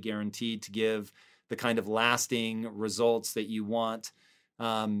necessarily guaranteed to give the kind of lasting results that you want.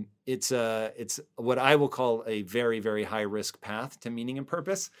 It's what I will call a very, very high risk path to meaning and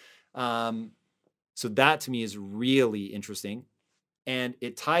purpose. So that to me is really interesting. And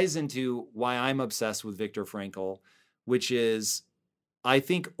it ties into why I'm obsessed with Viktor Frankl, which is, I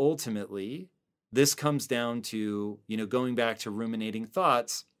think ultimately this comes down to, going back to ruminating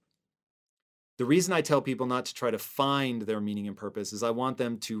thoughts. The reason I tell people not to try to find their meaning and purpose is I want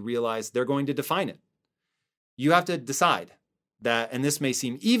them to realize they're going to define it. You have to decide that, and this may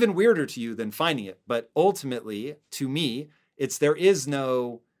seem even weirder to you than finding it, but ultimately, to me, there is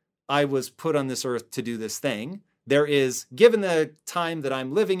no, I was put on this earth to do this thing. There is, given the time that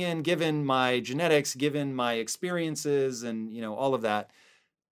I'm living in, given my genetics, given my experiences and, all of that,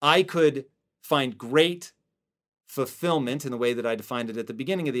 I could find great fulfillment in the way that I defined it at the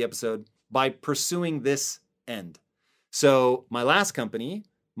beginning of the episode by pursuing this end. So my last company,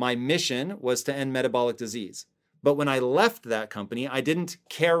 my mission was to end metabolic disease. But when I left that company, I didn't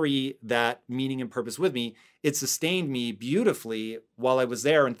carry that meaning and purpose with me. It sustained me beautifully while I was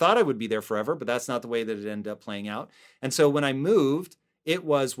there and thought I would be there forever, but that's not the way that it ended up playing out. And so when I moved, it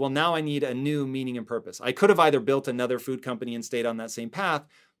was, well, now I need a new meaning and purpose. I could have either built another food company and stayed on that same path,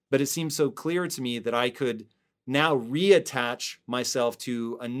 but it seemed so clear to me that I could now reattach myself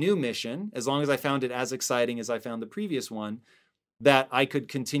to a new mission, as long as I found it as exciting as I found the previous one, that I could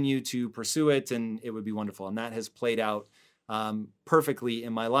continue to pursue it and it would be wonderful. And that has played out perfectly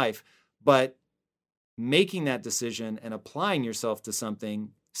in my life. But making that decision and applying yourself to something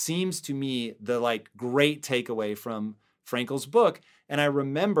seems to me the great takeaway from Frankl's book. And I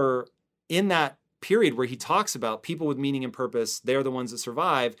remember in that period where he talks about people with meaning and purpose, they're the ones that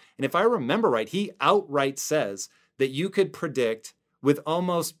survive. And if I remember right, he outright says that you could predict with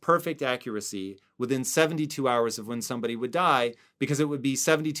almost perfect accuracy within 72 hours of when somebody would die, because it would be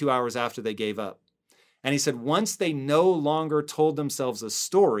 72 hours after they gave up. And he said once they no longer told themselves a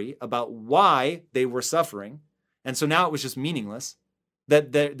story about why they were suffering, and so now it was just meaningless,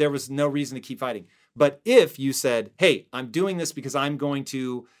 that there was no reason to keep fighting. But if you said, hey, I'm doing this because I'm going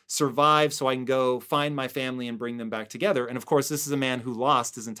to survive so I can go find my family and bring them back together. And of course, this is a man who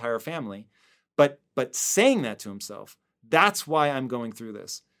lost his entire family. But saying that to himself, that's why I'm going through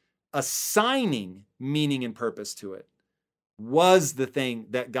this. Assigning meaning and purpose to it was the thing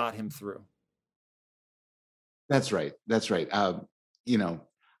that got him through. That's right. That's right.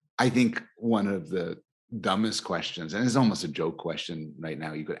 I think one of the dumbest questions, and it's almost a joke question right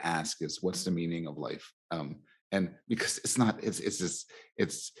now, you could ask is, what's the meaning of life? And because it's not,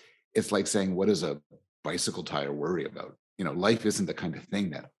 it's like saying, what does a bicycle tire worry about? Life isn't the kind of thing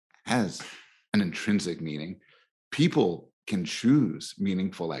that has an intrinsic meaning. People can choose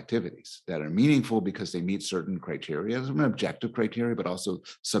meaningful activities that are meaningful because they meet certain criteria. There's an objective criteria, but also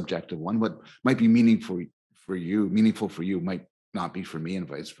subjective one. What might be meaningful for you might not be for me, and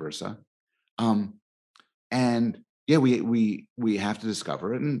vice versa. And yeah, we have to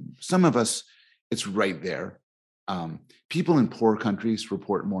discover it. And some of us, it's right there. People in poor countries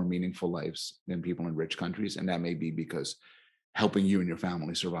report more meaningful lives than people in rich countries. And that may be because helping you and your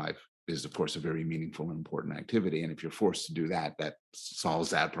family survive is, of course, a very meaningful and important activity. And if you're forced to do that, that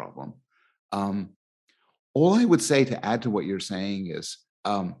solves that problem. All I would say to add to what you're saying is,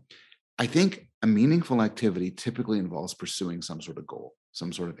 I think a meaningful activity typically involves pursuing some sort of goal,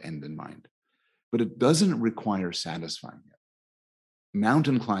 some sort of end in mind, but it doesn't require satisfying it.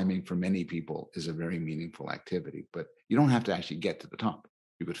 Mountain climbing for many people is a very meaningful activity, but you don't have to actually get to the top.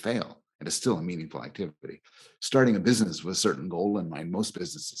 You could fail, and it's still a meaningful activity. Starting a business with a certain goal in mind, most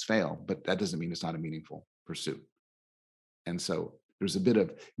businesses fail, but that doesn't mean it's not a meaningful pursuit. And so there's a bit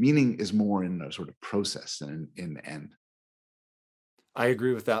of meaning is more in a sort of process than in the end. I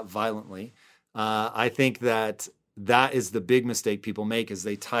agree with that violently. I think that is the big mistake people make, is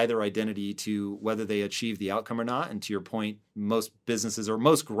they tie their identity to whether they achieve the outcome or not. And to your point, most businesses or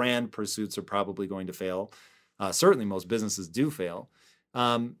most grand pursuits are probably going to fail. Certainly most businesses do fail.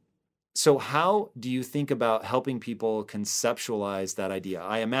 So how do you think about helping people conceptualize that idea?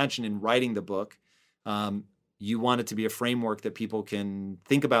 I imagine in writing the book, you want it to be a framework that people can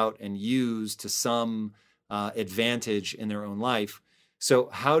think about and use to some advantage in their own life. So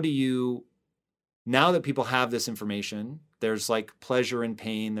how do you, now that people have this information, there's like pleasure and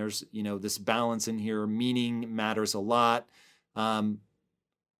pain, there's, this balance in here, meaning matters a lot. How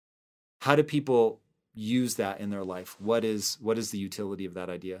do people use that in their life? What is the utility of that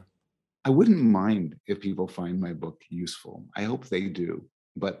idea? I wouldn't mind if people find my book useful. I hope they do,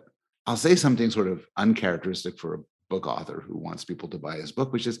 but I'll say something sort of uncharacteristic for a book author who wants people to buy his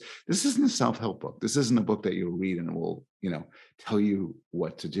book, which is, this isn't a self-help book. This isn't a book that you'll read and it will, tell you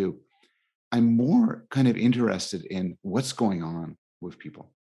what to do. I'm more kind of interested in what's going on with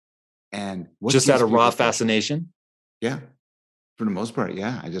people, and what just out of raw fascination. Yeah, for the most part.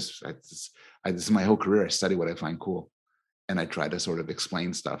 Yeah, this is my whole career. I study what I find cool, and I try to sort of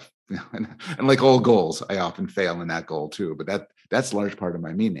explain stuff. And like all goals, I often fail in that goal too. But that's a large part of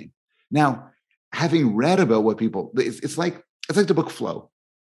my meaning. Now, having read about what people, it's like the book Flow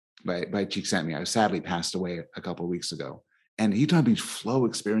by Csikszentmihalyi, who sadly passed away a couple of weeks ago. And he taught me flow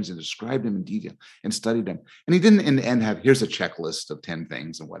experience and described them in detail and studied them. And he didn't in the end have, here's a checklist of 10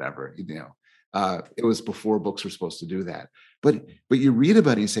 things and whatever, it was before books were supposed to do that. But you read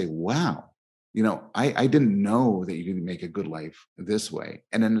about it and you say, wow, I didn't know that you could make a good life this way.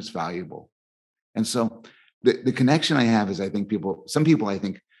 And then it's valuable. And so the connection I have is, I think some people I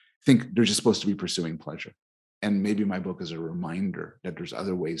think they're just supposed to be pursuing pleasure. And maybe my book is a reminder that there's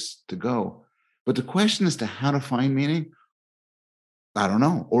other ways to go. But the question as to how to find meaning, I don't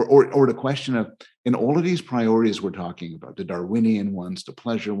know. Or the question of, in all of these priorities we're talking about, the Darwinian ones, the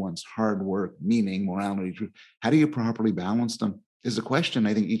pleasure ones, hard work, meaning, morality, truth, how do you properly balance them is a question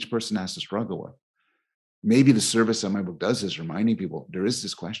I think each person has to struggle with. Maybe the service that my book does is reminding people there is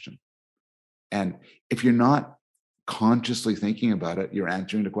this question. And if you're not consciously thinking about it, you're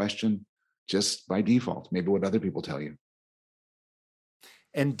answering the question just by default, maybe what other people tell you.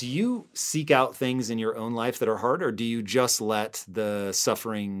 And do you seek out things in your own life that are hard, or do you just let the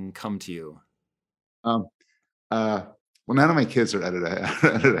suffering come to you? Well, none of my kids are out of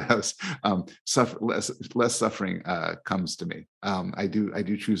the house. Less suffering comes to me. I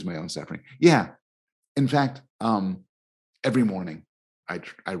do choose my own suffering. Yeah. In fact, every morning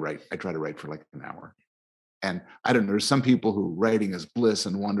I try to write for like an hour. And I don't know, there's some people who writing is bliss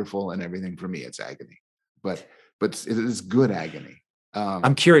and wonderful and everything. For me, it's agony, but it is good agony.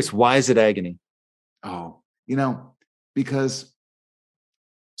 I'm curious, why is it agony? Oh, because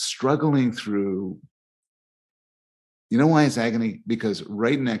struggling through, why it's agony? Because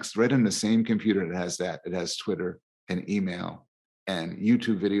right in the same computer it has Twitter and email and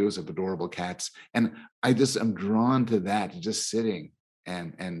YouTube videos of adorable cats. And I'm drawn to that, just sitting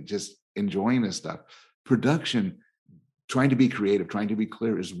and just enjoying this stuff. Production, trying to be creative, trying to be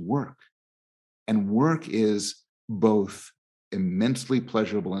clear, is work. And work is both immensely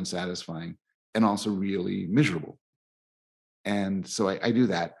pleasurable and satisfying, and also really miserable. And so I do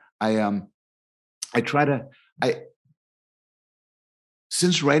that.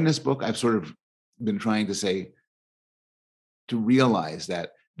 Since writing this book, I've sort of been trying to realize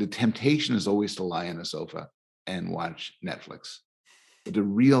that the temptation is always to lie on a sofa and watch Netflix. But the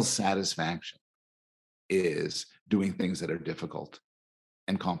real satisfaction is doing things that are difficult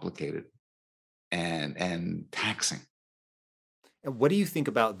and complicated and taxing. And what do you think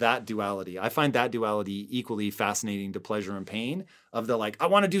about that duality? I find that duality equally fascinating to pleasure and pain, of the I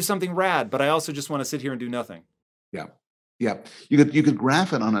want to do something rad, but I also just want to sit here and do nothing. Yeah. Yeah. You could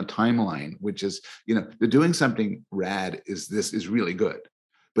graph it on a timeline, which is, the doing something rad is really good.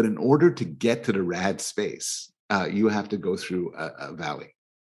 But in order to get to the rad space, you have to go through a valley.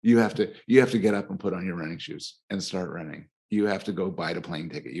 You have to get up and put on your running shoes and start running. You have to go buy the plane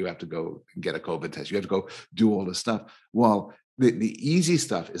ticket. You have to go get a COVID test. You have to go do all this stuff. Well, the easy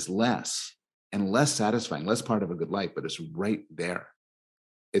stuff is less and less satisfying, less part of a good life, but it's right there.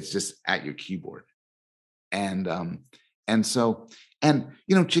 It's just at your keyboard. And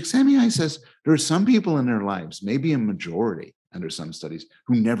Csikszentmihalyi says there are some people in their lives, maybe a majority under some studies,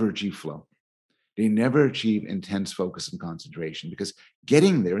 who never achieve flow. They never achieve intense focus and concentration, because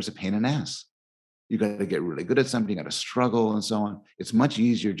getting there is a pain in the ass. You got to get really good at something, you got to struggle and so on. It's much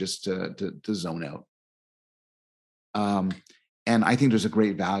easier just to zone out. And I think there's a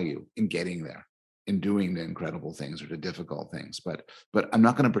great value in getting there, in doing the incredible things or the difficult things. But I'm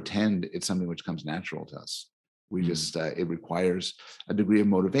not going to pretend it's something which comes natural to us. We just, it requires a degree of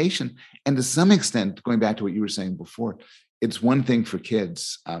motivation. And to some extent, going back to what you were saying before, it's one thing for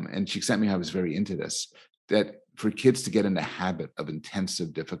kids, and Csikszentmihalyi was very into this, that for kids to get in the habit of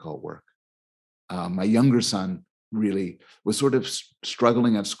intensive, difficult work. My younger son really was sort of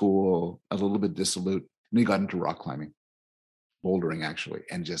struggling at school, a little bit dissolute, and he got into rock climbing, bouldering actually,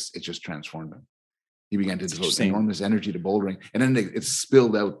 and it just transformed him. He began to devote enormous energy to bouldering, and then it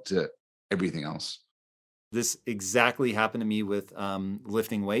spilled out to everything else. This exactly happened to me with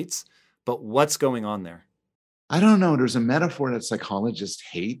lifting weights, but what's going on there? I don't know. There's a metaphor that psychologists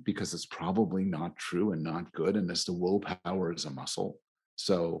hate because it's probably not true and not good. And it's the willpower is a muscle.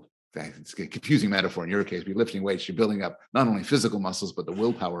 So it's a confusing metaphor in your case. You're lifting weights, you're building up not only physical muscles, but the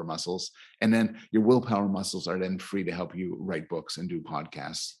willpower muscles. And then your willpower muscles are then free to help you write books and do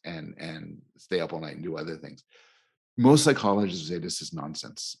podcasts and stay up all night and do other things. Most psychologists say this is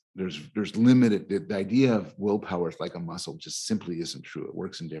nonsense. There's limited, the idea of willpower is like a muscle just simply isn't true. It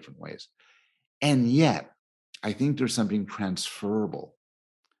works in different ways. And yet, I think there's something transferable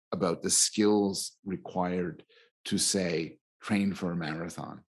about the skills required to, say, train for a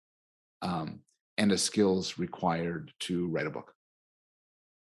marathon, and the skills required to write a book.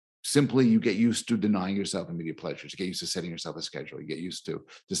 Simply, you get used to denying yourself immediate pleasures. You get used to setting yourself a schedule. You get used to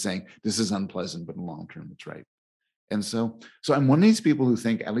saying, this is unpleasant, but in the long term, it's right. And so I'm one of these people who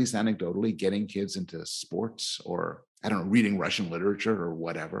think, at least anecdotally, getting kids into sports or, I don't know, reading Russian literature or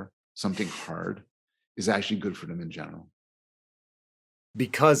whatever, something hard, is actually good for them in general.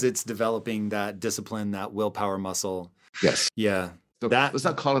 Because it's developing that discipline, that willpower muscle. Yes. Yeah. So let's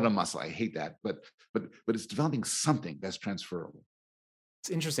not call it a muscle. I hate that, but it's developing something that's transferable. It's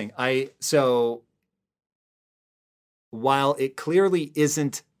interesting. So while it clearly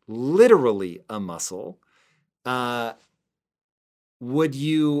isn't literally a muscle, would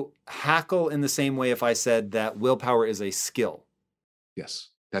you hackle in the same way if I said that willpower is a skill? Yes.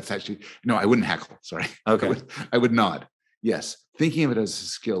 That's actually, no, I wouldn't hackle. Sorry. Okay. I would nod. Yes. Thinking of it as a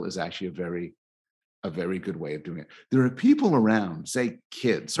skill is actually a very good way of doing it. There are people around, say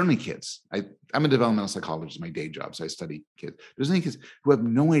kids, certainly kids. I'm a developmental psychologist, my day job, so I study kids. There's any kids who have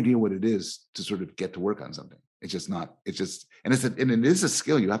no idea what it is to sort of get to work on something. It's just not, and it is a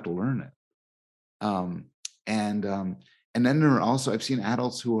skill. You have to learn it. And then there are also, I've seen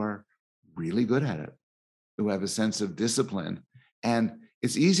adults who are really good at it, who have a sense of discipline. And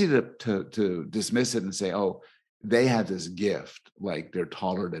it's easy to dismiss it and say, oh, they have this gift, like they're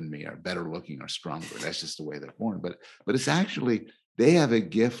taller than me or better looking or stronger. That's just the way they're born. But it's actually They have a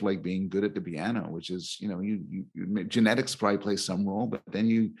gift like being good at the piano, which is, genetics probably play some role, but then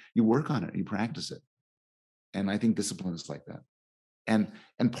you work on it, you practice it. And I think discipline is like that. And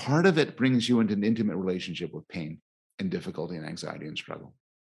part of it brings you into an intimate relationship with pain and difficulty and anxiety and struggle.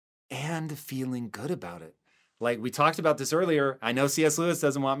 And feeling good about it. Like we talked about this earlier. I know C.S. Lewis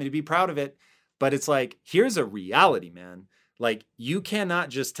doesn't want me to be proud of it, but it's like, here's a reality, man. Like you cannot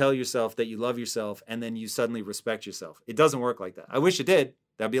just tell yourself that you love yourself and then you suddenly respect yourself. It doesn't work like that. I wish it did.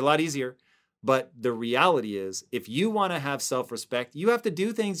 That'd be a lot easier. But the reality is, if you want to have self-respect, you have to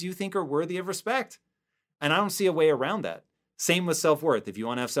do things you think are worthy of respect. And I don't see a way around that. Same with self-worth. If you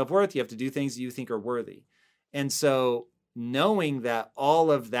want to have self-worth, you have to do things you think are worthy. And so knowing that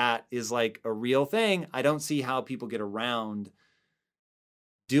all of that is like a real thing, I don't see how people get around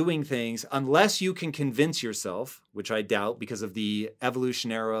doing things unless you can convince yourself, which I doubt because of the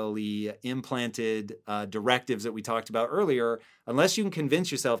evolutionarily implanted directives that we talked about earlier, unless you can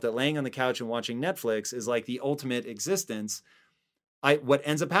convince yourself that laying on the couch and watching Netflix is like the ultimate existence, what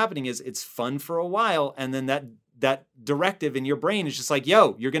ends up happening is it's fun for a while, and then that directive in your brain is just like,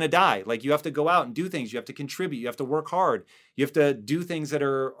 yo, you're going to die. Like you have to go out and do things. You have to contribute. You have to work hard. You have to do things that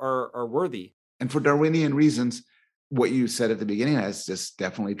are worthy. And for Darwinian reasons, what you said at the beginning is just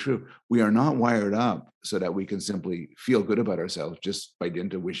definitely true. We are not wired up so that we can simply feel good about ourselves just by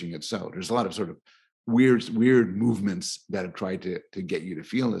dint of wishing it so. There's a lot of sort of weird movements that have tried to get you to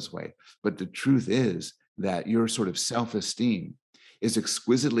feel this way. But the truth is that your sort of self-esteem is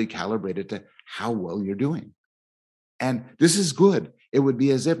exquisitely calibrated to how well you're doing. And this is good. It would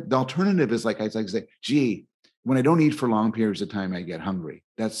be as if the alternative is like I say, gee, when I don't eat for long periods of time, I get hungry.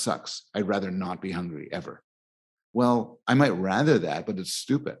 That sucks. I'd rather not be hungry ever. Well, I might rather that, but it's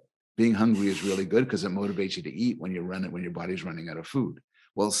stupid. Being hungry is really good because it motivates you to eat when your body's running out of food.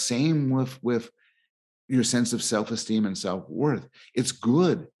 Well, same with your sense of self-esteem and self-worth. It's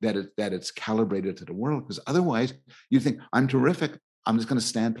good that it's calibrated to the world, because otherwise you think, I'm terrific. I'm just going to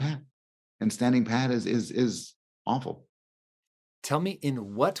stand pat. And standing pat is awful. Tell me,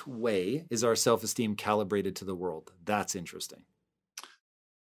 in what way is our self-esteem calibrated to the world? That's interesting.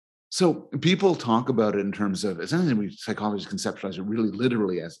 So people talk about it in terms of, essentially we psychologists conceptualize it really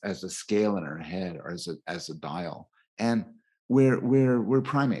literally as a scale in our head or as a dial. And we're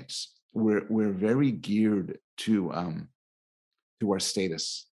primates. We're very geared to our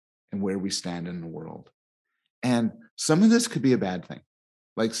status and where we stand in the world. And some of this could be a bad thing.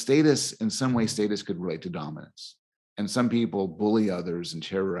 Like status, in some way, status could relate to dominance. And some people bully others and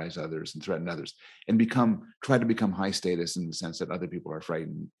terrorize others and threaten others and try to become high status in the sense that other people are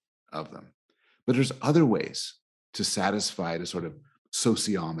frightened of them. But there's other ways to satisfy the sort of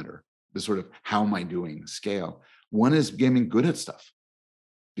sociometer, the sort of how am I doing scale. One is getting good at stuff,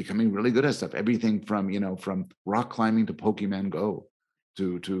 becoming really good at stuff. Everything from rock climbing to Pokemon Go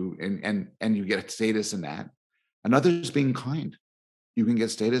and you get status in that. Another is being kind. You can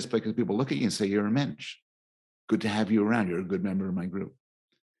get status because people look at you and say, you're a mensch. Good to have you around. You're a good member of my group.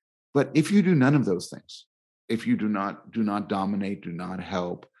 But if you do none of those things, if you do not dominate, do not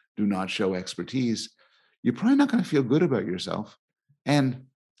help, do not show expertise, you're probably not going to feel good about yourself. And,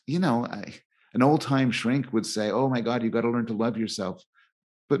 an old time shrink would say, oh my God, you got to learn to love yourself.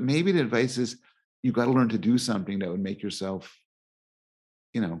 But maybe the advice is you got to learn to do something that would make yourself,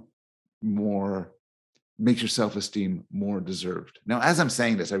 make your self-esteem more deserved. Now, as I'm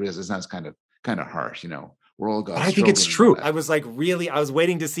saying this, I realize it sounds kind of harsh, we're all God's children. I think it's true. I was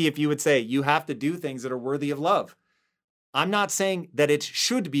waiting to see if you would say you have to do things that are worthy of love. I'm not saying that it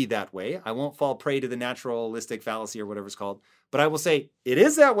should be that way. I won't fall prey to the naturalistic fallacy or whatever it's called, but I will say it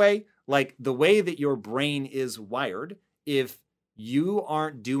is that way. Like the way that your brain is wired, if you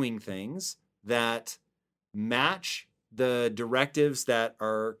aren't doing things that match the directives that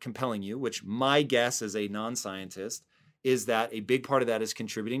are compelling you, which my guess as a non-scientist is that a big part of that is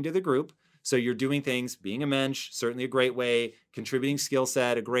contributing to the group. So you're doing things, being a mensch, certainly a great way, contributing skill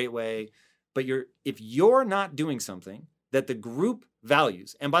set, a great way. But if you're not doing something that the group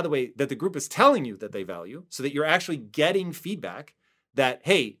values, and by the way, that the group is telling you that they value, so that you're actually getting feedback that,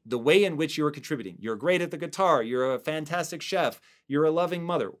 hey, the way in which you're contributing, you're great at the guitar, you're a fantastic chef, you're a loving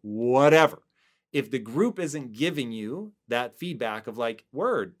mother, whatever. If the group isn't giving you that feedback of like,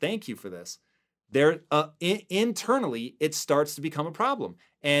 word, thank you for this, internally, it starts to become a problem.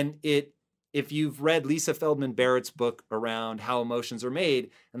 And if you've read Lisa Feldman Barrett's book around how emotions are made,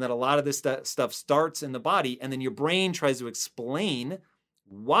 and that a lot of this stuff starts in the body, and then your brain tries to explain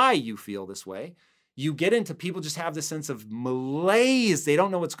why you feel this way, you get into people just have this sense of malaise. They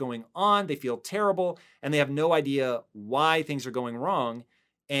don't know what's going on. They feel terrible, and they have no idea why things are going wrong.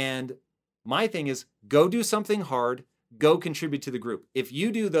 And my thing is, go do something hard go contribute to the group. If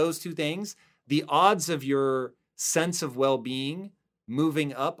you do those two things, the odds of your sense of well-being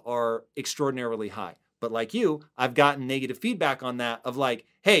moving up are extraordinarily high. But like you, I've gotten negative feedback on that of like,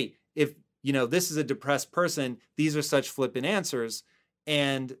 hey, if, this is a depressed person, these are such flippant answers.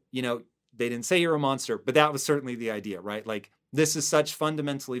 And, they didn't say you're a monster, but that was certainly the idea, right? Like, this is such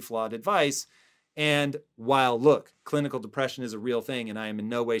fundamentally flawed advice. And while, look, clinical depression is a real thing, and I am in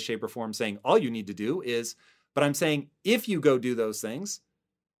no way, shape, or form saying all you need to do is, but I'm saying if you go do those things,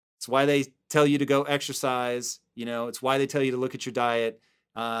 it's why they tell you to go exercise, it's why they tell you to look at your diet.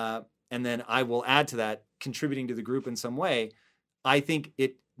 And then I will add to that, contributing to the group in some way. I think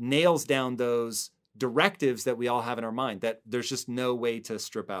it nails down those directives that we all have in our mind that there's just no way to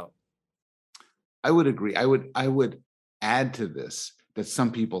strip out. I would agree. I would add to this that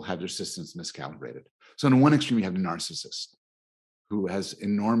some people have their systems miscalibrated. So on one extreme, you have the narcissist who has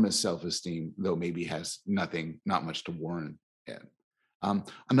enormous self-esteem, though maybe has not much to warn in. On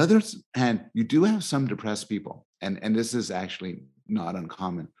the other hand, you do have some depressed people, and this is actually not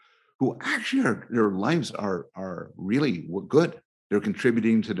uncommon, who actually their lives are really good. They're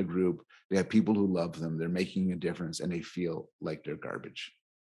contributing to the group. They have people who love them. They're making a difference, and they feel like they're garbage.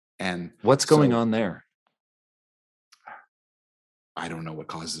 And what's going on there? I don't know what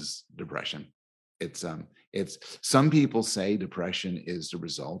causes depression. It's some people say depression is the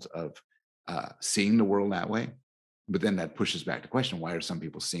result of seeing the world that way, but then that pushes back the question: why are some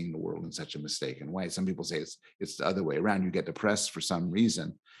people seeing the world in such a mistaken way? Some people say it's the other way around. You get depressed for some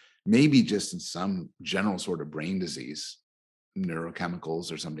reason, maybe just in some general sort of brain disease,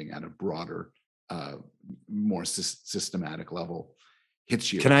 neurochemicals or something at a broader, more systematic level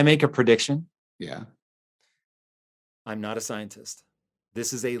hits you. Can I make a prediction? Yeah. I'm not a scientist.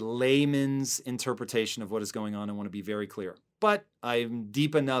 This is a layman's interpretation of what is going on. I want to be very clear. But I'm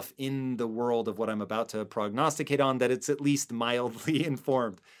deep enough in the world of what I'm about to prognosticate on that it's at least mildly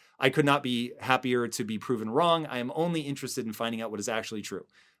informed. I could not be happier to be proven wrong. I am only interested in finding out what is actually true.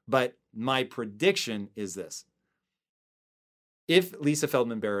 But my prediction is this. If Lisa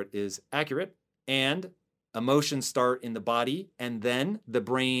Feldman Barrett is accurate and emotions start in the body and then the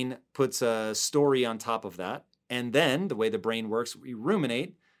brain puts a story on top of that, and then the way the brain works, we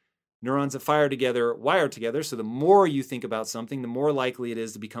ruminate, neurons that fire together, wire together. So the more you think about something, the more likely it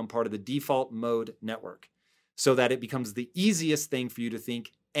is to become part of the default mode network so that it becomes the easiest thing for you to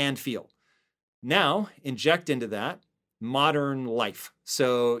think and feel. Now, inject into that modern life.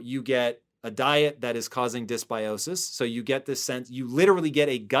 So you get a diet that is causing dysbiosis. So you get this sense, you literally get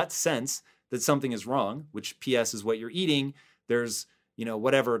a gut sense that something is wrong, which PS is what you're eating. There's,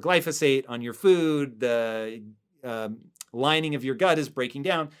 whatever glyphosate on your food, the lining of your gut is breaking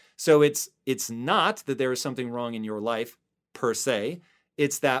down. So it's not that there is something wrong in your life per se.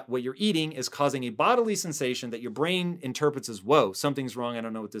 It's that what you're eating is causing a bodily sensation that your brain interprets as, whoa, something's wrong. I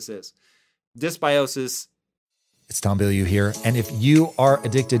don't know what this is. Dysbiosis. It's Tom Bilyeu here. And if you are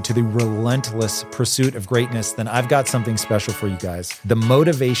addicted to the relentless pursuit of greatness, then I've got something special for you guys. The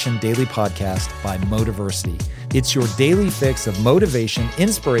Motivation Daily Podcast by Motiversity. It's your daily fix of motivation,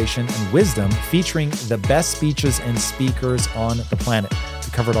 inspiration, and wisdom featuring the best speeches and speakers on the planet.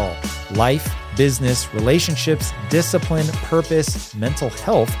 We cover it all. Life, business, relationships, discipline, purpose, mental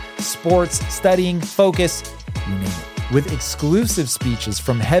health, sports, studying, focus, you name it. With exclusive speeches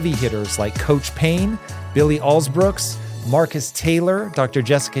from heavy hitters like Coach Payne, Billy Alsbrooks, Marcus Taylor, Dr.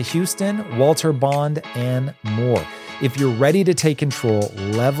 Jessica Houston, Walter Bond, and more. If you're ready to take control,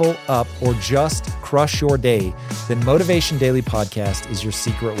 level up, or just crush your day, then Motivation Daily Podcast is your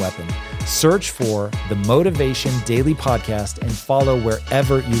secret weapon. Search for the Motivation Daily Podcast and follow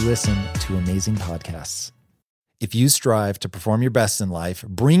wherever you listen to amazing podcasts. If you strive to perform your best in life,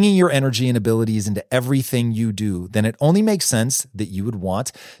 bringing your energy and abilities into everything you do, then it only makes sense that you would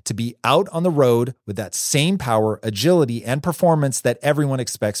want to be out on the road with that same power, agility, and performance that everyone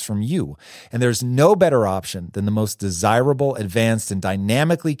expects from you. And there's no better option than the most desirable, advanced, and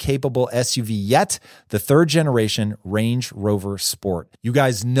dynamically capable SUV yet, the third generation Range Rover Sport. You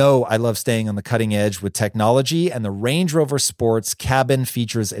guys know I love staying on the cutting edge with technology, and the Range Rover Sport's cabin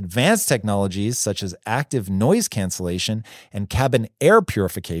features advanced technologies such as active noise cancellation and cabin air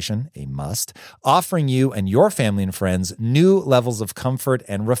purification, a must, offering you and your family and friends new levels of comfort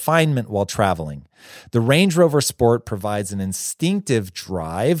and refinement while traveling. The Range Rover Sport provides an instinctive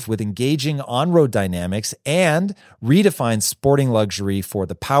drive with engaging on-road dynamics and redefines sporting luxury for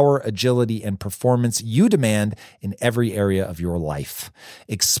the power, agility, and performance you demand in every area of your life.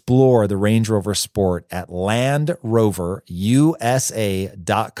 Explore the Range Rover Sport at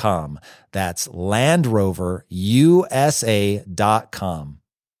LandRoverUSA.com. That's LandRoverUSA.com.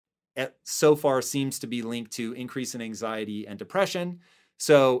 so far seems to be linked to increase in anxiety and depression.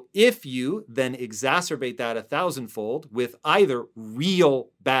 So if you then exacerbate that 1,000-fold with either real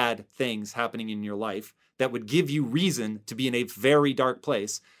bad things happening in your life that would give you reason to be in a very dark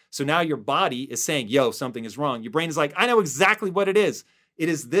place. So now your body is saying, yo, something is wrong. Your brain is like, I know exactly what it is. It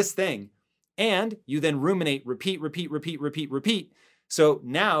is this thing. And you then ruminate, repeat. So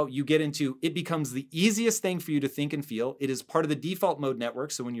now you get into, it becomes the easiest thing for you to think and feel. It is part of the default mode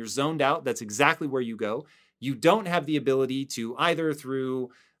network. So when you're zoned out, that's exactly where you go. You don't have the ability to either through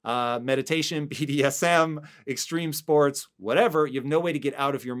meditation, BDSM, extreme sports, whatever, you have no way to get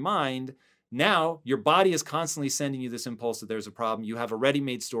out of your mind. Now your body is constantly sending you this impulse that there's a problem. You have a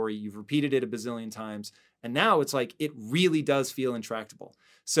ready-made story. You've repeated it a bazillion times. And now it's like, it really does feel intractable.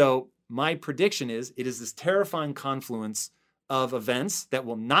 So my prediction is it is this terrifying confluence of events that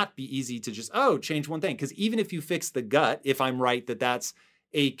will not be easy to just, change one thing. Because even if you fix the gut, if I'm right that that's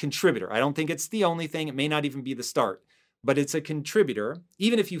a contributor, I don't think it's the only thing. It may not even be the start, but it's a contributor.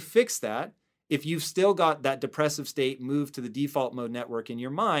 Even if you fix that, if you've still got that depressive state moved to the default mode network in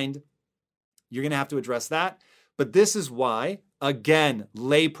your mind, you're going to have to address that. But this is why, again,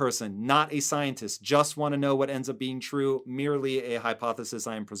 layperson, not a scientist, just want to know what ends up being true, merely a hypothesis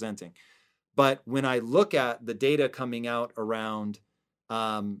I am presenting. But when I look at the data coming out around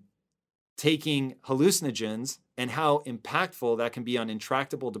taking hallucinogens and how impactful that can be on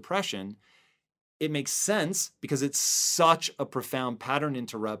intractable depression, it makes sense because it's such a profound pattern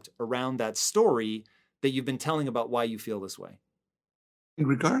interrupt around that story that you've been telling about why you feel this way. And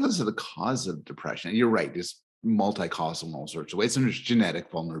regardless of the cause of depression, you're right, it's multi-causal in all sorts of ways. And there's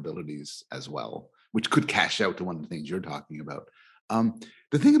genetic vulnerabilities as well, which could cash out to one of the things you're talking about.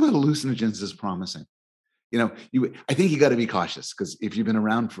 The thing about hallucinogens is promising. I think you got to be cautious because if you've been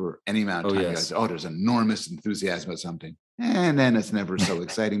around for any amount of time, you guys say, there's enormous enthusiasm about something, and then it's never so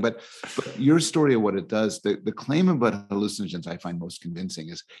exciting. But your story of what it does, the claim about hallucinogens I find most convincing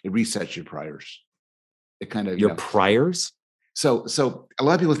is it resets your priors. It kind of your priors. So a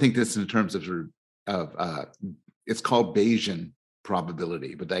lot of people think this in terms of it's called Bayesian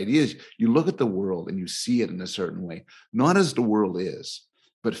probability, but the idea is you look at the world and you see it in a certain way, not as the world is,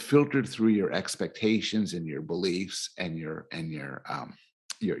 but filtered through your expectations and your beliefs and your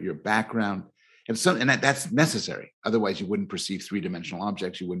background, and that's necessary. Otherwise, you wouldn't perceive three-dimensional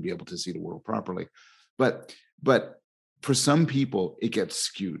objects. You wouldn't be able to see the world properly. But for some people, it gets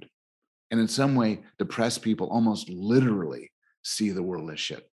skewed, and in some way, depressed people almost literally see the world as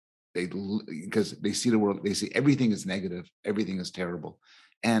shit. Because they see the world, they see everything is negative, everything is terrible.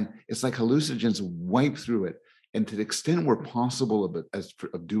 And it's like hallucinogens wipe through it. And to the extent we're possible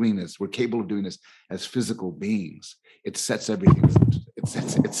of doing this, we're capable of doing this as physical beings, it sets everything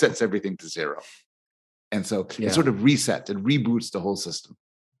to zero. And so it sort of resets, it reboots the whole system.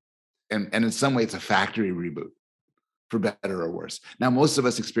 And in some way, it's a factory reboot, for better or worse. Now, most of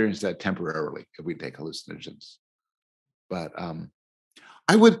us experience that temporarily if we take hallucinogens. But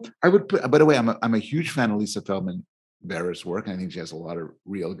I would put, by the way, I'm a huge fan of Lisa Feldman Barrett's work. And I think she has a lot of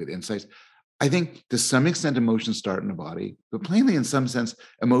real good insights. I think to some extent emotions start in the body, but plainly in some sense,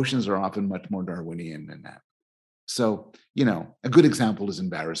 emotions are often much more Darwinian than that. So, a good example is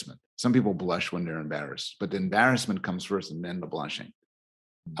embarrassment. Some people blush when they're embarrassed, but the embarrassment comes first and then the blushing.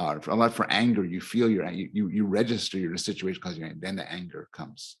 A lot for anger, you feel you register you're in a situation because you're angry, then the anger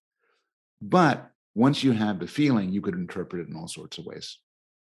comes. But once you have the feeling, you could interpret it in all sorts of ways.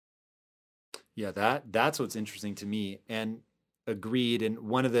 Yeah, that's what's interesting to me. And agreed. And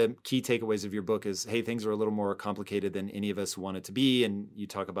one of the key takeaways of your book is, hey, things are a little more complicated than any of us want it to be. And you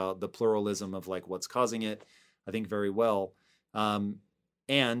talk about the pluralism of like what's causing it, I think very well.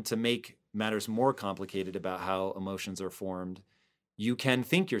 And to make matters more complicated about how emotions are formed, you can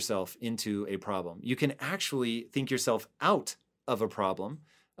think yourself into a problem. You can actually think yourself out of a problem,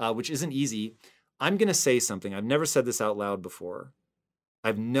 which isn't easy. I'm going to say something. I've never said this out loud before. I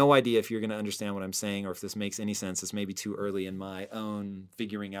have no idea if you're going to understand what I'm saying or if this makes any sense. It's maybe too early in my own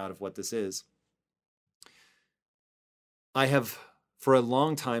figuring out of what this is. I have for a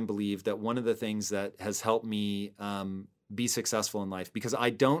long time believed that one of the things that has helped me be successful in life, because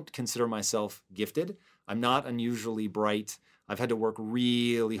I don't consider myself gifted. I'm not unusually bright. I've had to work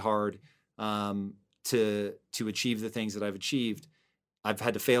really hard to achieve the things that I've achieved. I've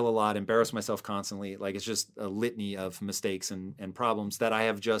had to fail a lot, embarrass myself constantly. Like it's just a litany of mistakes and problems that I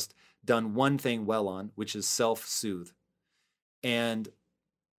have just done one thing well on, which is self-soothe. And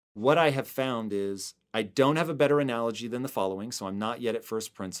what I have found is I don't have a better analogy than the following, so I'm not yet at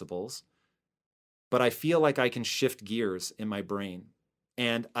first principles, but I feel like I can shift gears in my brain.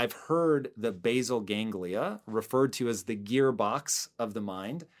 And I've heard the basal ganglia referred to as the gearbox of the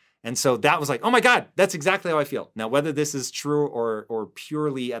mind. And so that was like, oh my God, that's exactly how I feel. Now, whether this is true or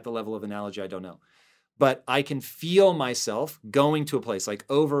purely at the level of analogy, I don't know. But I can feel myself going to a place like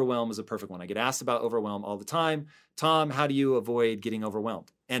overwhelm is a perfect one. I get asked about overwhelm all the time. Tom, how do you avoid getting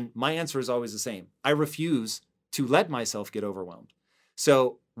overwhelmed? And my answer is always the same. I refuse to let myself get overwhelmed.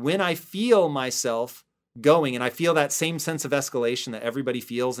 So when I feel myself going and I feel that same sense of escalation that everybody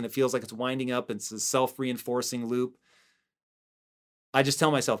feels, and it feels like it's winding up, it's a self-reinforcing loop, I just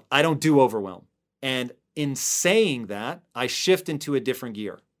tell myself, I don't do overwhelm. And in saying that, I shift into a different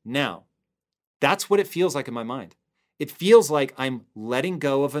gear. Now, that's what it feels like in my mind. It feels like I'm letting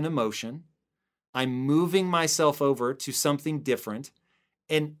go of an emotion. I'm moving myself over to something different.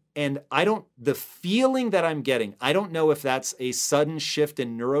 And the feeling that I'm getting, I don't know if that's a sudden shift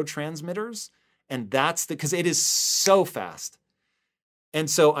in neurotransmitters. And that's because it is so fast. And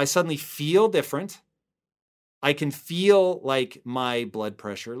so I suddenly feel different. I can feel like my blood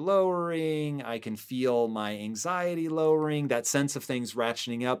pressure lowering. I can feel my anxiety lowering. That sense of things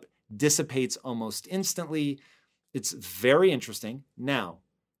ratcheting up dissipates almost instantly. It's very interesting. Now,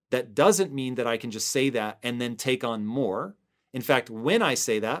 that doesn't mean that I can just say that and then take on more. In fact, when I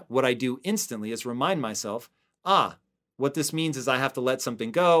say that, what I do instantly is remind myself, what this means is I have to let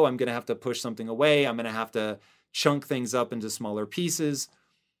something go. I'm going to have to push something away. I'm going to have to chunk things up into smaller pieces.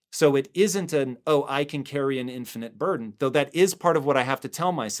 So it isn't I can carry an infinite burden, though that is part of what I have to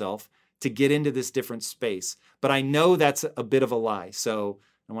tell myself to get into this different space. But I know that's a bit of a lie. So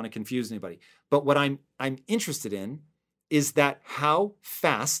I don't want to confuse anybody. But what I'm interested in is that how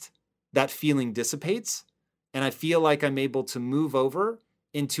fast that feeling dissipates. And I feel like I'm able to move over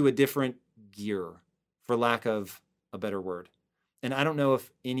into a different gear, for lack of a better word. And I don't know if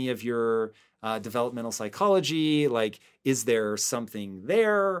any of your developmental psychology, like, is there something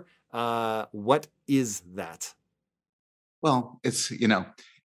there? What is that? Well, it's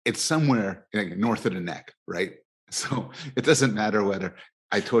somewhere north of the neck, right? So it doesn't matter whether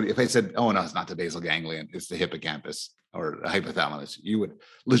if I said, oh no, it's not the basal ganglion, it's the hippocampus or the hypothalamus, you would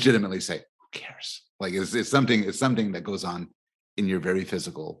legitimately say, who cares? Like it's something that goes on in your very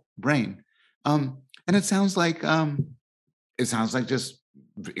physical brain. And it sounds like just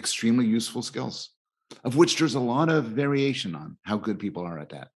extremely useful skills, of which there's a lot of variation on how good people are at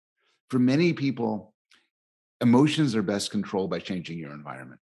that. For many people, emotions are best controlled by changing your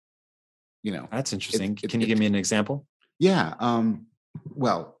environment. That's interesting. Can you give me an example? Yeah.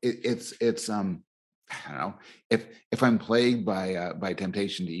 Well, it's I don't know, if I'm plagued by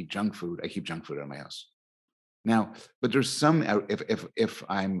temptation to eat junk food, I keep junk food out of my house. Now, but there's some if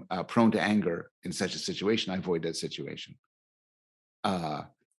I'm prone to anger in such a situation, I avoid that situation.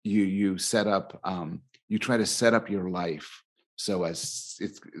 You set up you try to set up your life so as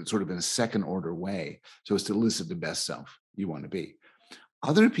it's sort of in a second order way, so as to elicit the best self you want to be.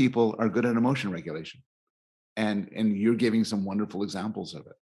 Other people are good at emotion regulation, and you're giving some wonderful examples of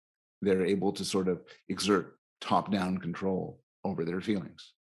it. They're able to sort of exert top-down control over their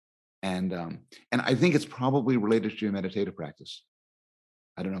feelings, and I think it's probably related to your meditative practice.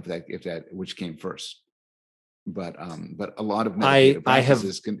 I don't know if that which came first, but a lot of meditative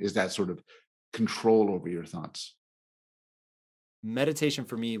practices is that sort of control over your thoughts. Meditation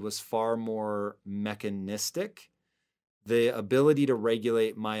for me was far more mechanistic. The ability to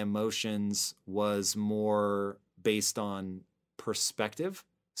regulate my emotions was more based on perspective.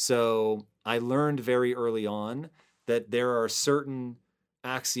 So I learned very early on that there are certain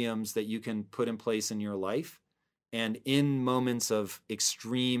axioms that you can put in place in your life. And in moments of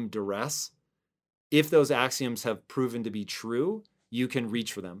extreme duress, if those axioms have proven to be true, you can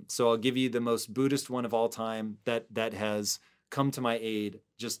reach for them. So I'll give you the most Buddhist one of all time that has come to my aid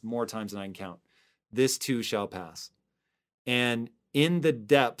just more times than I can count. This too shall pass. And in the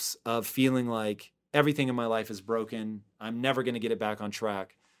depths of feeling like everything in my life is broken, I'm never going to get it back on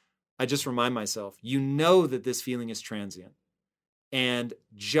track, I just remind myself, that this feeling is transient. And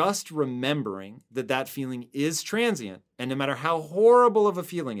just remembering that feeling is transient, and no matter how horrible of a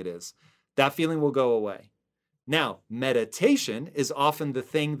feeling it is, that feeling will go away. Now, meditation is often the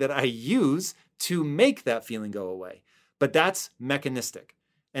thing that I use to make that feeling go away, but that's mechanistic.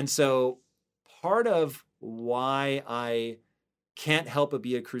 And so part of why I can't help but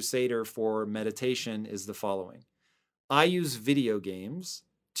be a crusader for meditation is the following. I use video games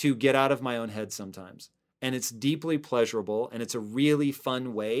to get out of my own head sometimes, and it's deeply pleasurable, and it's a really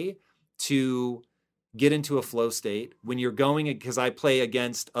fun way to get into a flow state when you're going, because I play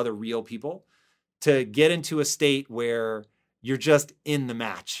against other real people, to get into a state where you're just in the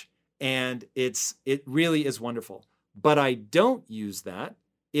match. And it really is wonderful. But I don't use that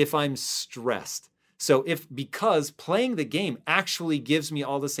if I'm stressed. So because playing the game actually gives me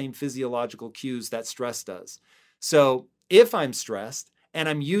all the same physiological cues that stress does. So if I'm stressed and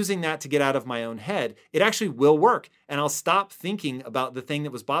I'm using that to get out of my own head, it actually will work. And I'll stop thinking about the thing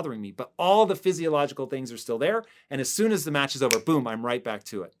that was bothering me. But all the physiological things are still there. And as soon as the match is over, boom, I'm right back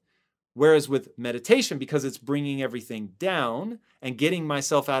to it. Whereas with meditation, because it's bringing everything down and getting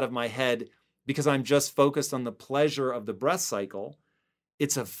myself out of my head because I'm just focused on the pleasure of the breath cycle,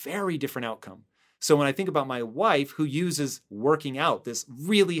 it's a very different outcome. So when I think about my wife who uses working out, this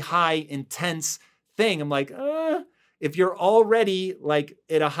really high, intense thing, I'm like, if you're already like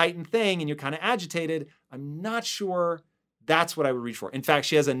at a heightened thing and you're kind of agitated, I'm not sure that's what I would reach for. In fact,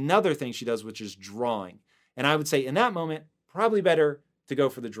 she has another thing she does, which is drawing. And I would say in that moment, probably better to go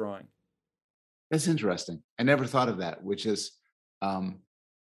for the drawing. That's interesting. I never thought of that, which is,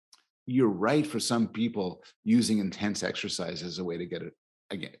 you're right. For some people, using intense exercise as a way to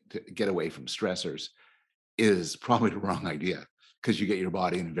get away from stressors is probably the wrong idea, because you get your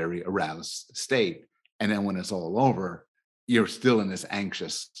body in a very aroused state. And then when it's all over, you're still in this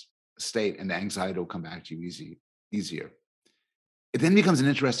anxious state, and the anxiety will come back to you easier. It then becomes an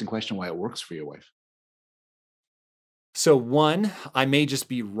interesting question why it works for your wife. So one, I may just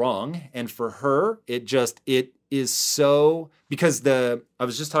be wrong. And for her, it is so, because I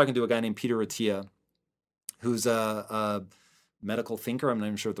was just talking to a guy named Peter Attia, who's a medical thinker. I'm not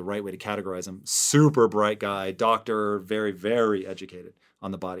even sure what the right way to categorize him. Super bright guy, doctor, very, very educated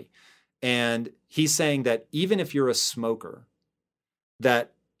on the body. And he's saying that even if you're a smoker,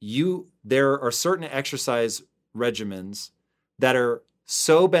 that there are certain exercise regimens that are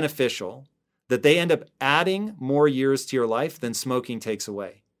so beneficial that they end up adding more years to your life than smoking takes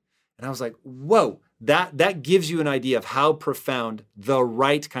away. And I was like, whoa, that gives you an idea of how profound the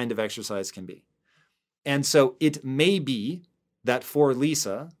right kind of exercise can be. And so it may be that for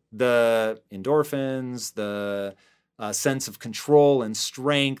Lisa, the endorphins, the sense of control and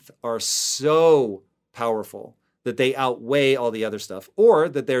strength are so powerful that they outweigh all the other stuff, or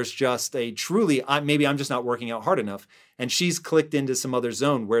that there's just maybe I'm just not working out hard enough, and she's clicked into some other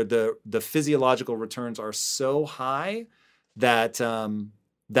zone where the physiological returns are so high that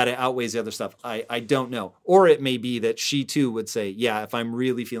that it outweighs the other stuff. I don't know. Or it may be that she too would say, yeah, if I'm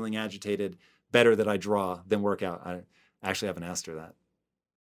really feeling agitated, better that I draw than work out. I actually haven't asked her that.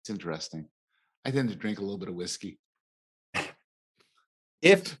 It's interesting. I tend to drink a little bit of whiskey.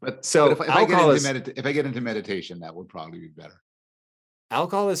 If I get into meditation, that would probably be better.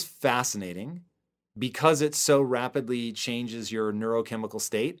 Alcohol is fascinating because it so rapidly changes your neurochemical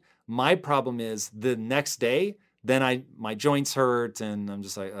state. My problem is the next day, then my joints hurt and I'm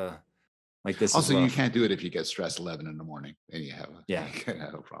just like this. Also, you can't do it if you get stressed 11 in the morning and you have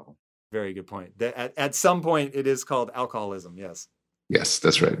a problem. Very good point. At some point, it is called alcoholism. Yes. Yes,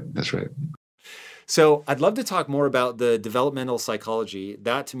 that's right. That's right. So I'd love to talk more about the developmental psychology.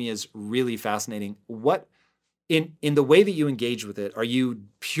 That to me is really fascinating. What in the way that you engage with it, are you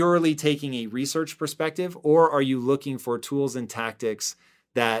purely taking a research perspective, or are you looking for tools and tactics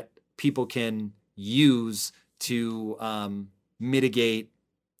that people can use to mitigate,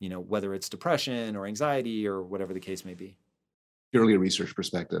 whether it's depression or anxiety or whatever the case may be? Purely a research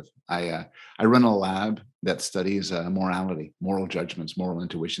perspective. I run a lab that studies morality, moral judgments, moral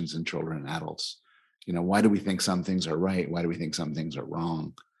intuitions in children and adults. Why do we think some things are right? Why do we think some things are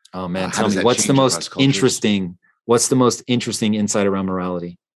wrong? Oh man, tell me, what's the most interesting insight around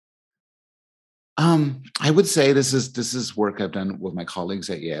morality? I would say this is work I've done with my colleagues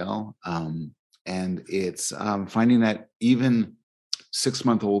at Yale. And it's finding that even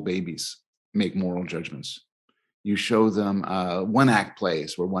 6-month-old babies make moral judgments. You show them one act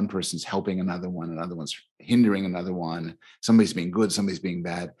plays where one person's helping another one's hindering another one. Somebody's being good, somebody's being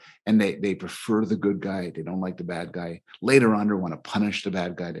bad. And they prefer the good guy. They don't like the bad guy. Later on, they want to punish the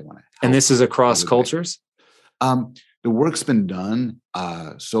bad guy. They want to help. And this is across cultures? The work's been done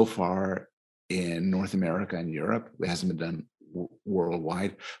so far in North America and Europe. It hasn't been done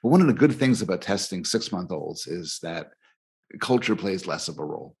worldwide. But one of the good things about testing 6-month-olds is that culture plays less of a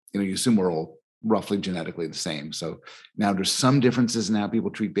role. You assume we're all roughly genetically the same. So now there's some differences in how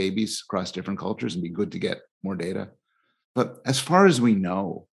people treat babies across different cultures, and be good to get more data. But as far as we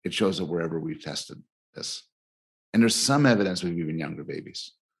know, it shows up wherever we've tested this. And there's some evidence with even younger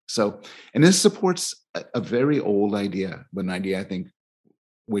babies. So, and this supports a very old idea, but an idea I think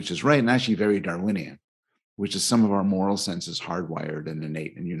which is right and actually very Darwinian, which is some of our moral sense is hardwired and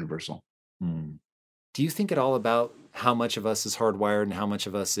innate and universal. Do you think at all about how much of us is hardwired and how much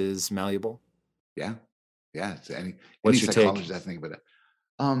of us is malleable? Yeah. Any What's your psychologist take? I think about it.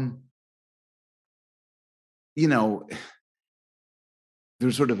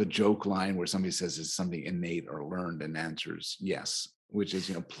 there's sort of a joke line where somebody says it's something innate or learned, and answers yes, which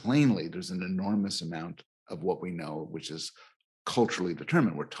is, plainly there's an enormous amount of what we know, which is culturally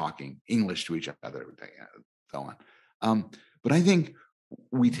determined. We're talking English to each other, so on. But I think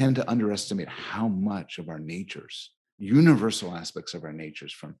we tend to underestimate how much of our natures, universal aspects of our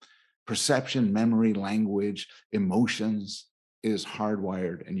natures, from perception, memory, language, emotions, is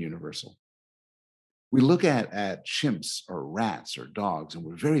hardwired and universal. We look at chimps or rats or dogs, and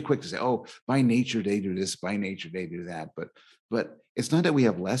we're very quick to say, oh, by nature they do this, by nature they do that. But it's not that we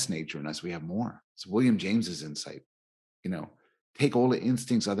have less nature in us, we have more. It's William James's insight. Take all the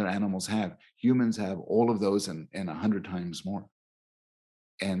instincts other animals have. Humans have all of those and 100 times more.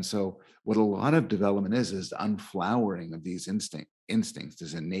 And so what a lot of development is the unflowering of these instincts,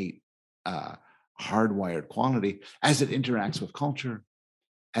 this innate hardwired quality, as it interacts with culture,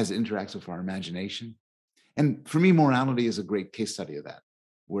 as it interacts with our imagination. And for me, morality is a great case study of that,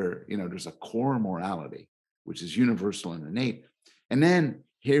 where there's a core morality, which is universal and innate. And then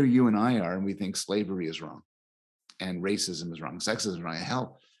here you and I are, and we think slavery is wrong, and racism is wrong, sexism is wrong.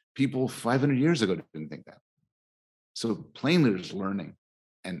 Hell, people 500 years ago didn't think that. So plainly there's learning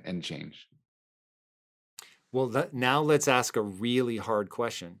and change. Well, now let's ask a really hard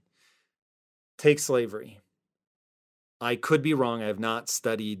question. Take slavery. I could be wrong. I have not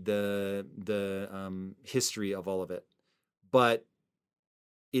studied the history of all of it, but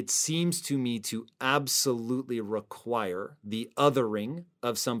it seems to me to absolutely require the othering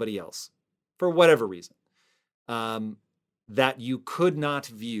of somebody else for whatever reason. That you could not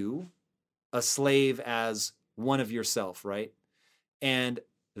view a slave as one of yourself, right? And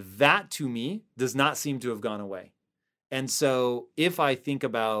that to me does not seem to have gone away. And so if I think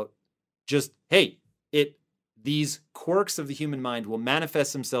about just, hey, these quirks of the human mind will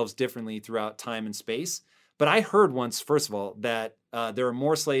manifest themselves differently throughout time and space. But I heard once, first of all, that there are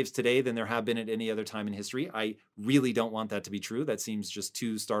more slaves today than there have been at any other time in history. I really don't want that to be true. That seems just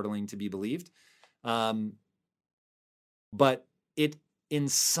too startling to be believed. But it in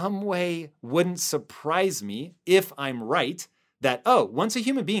some way wouldn't surprise me if I'm right that, once a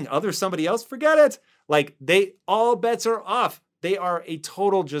human being others somebody else, forget it. Like all bets are off. They are a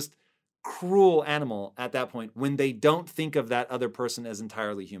total just cruel animal at that point when they don't think of that other person as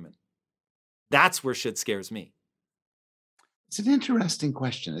entirely human. That's where shit scares me. It's an interesting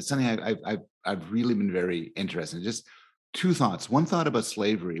question. It's something I've really been very interested in. Just two thoughts. One thought about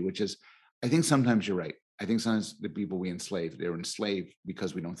slavery, which is, I think sometimes you're right. I think sometimes the people we enslave, they're enslaved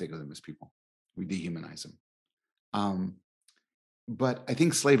because we don't think of them as people. We dehumanize them. But I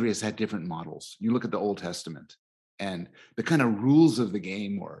think slavery has had different models. You look at the Old Testament, and the kind of rules of the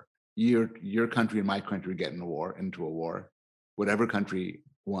game were your country and my country get into a war. Whatever country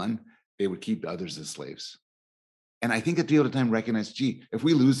won, they would keep the others as slaves. And I think at the other time recognized, if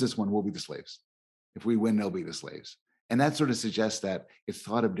we lose this one, we'll be the slaves. If we win, they'll be the slaves. And that sort of suggests that it's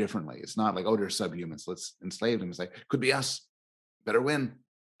thought of differently. It's not like, they're subhumans, let's enslave them. It's like, could be us, better win.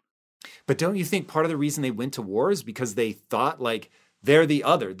 But don't you think part of the reason they went to war is because they thought like they're the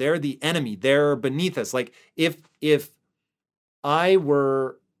other, they're the enemy, they're beneath us? Like if I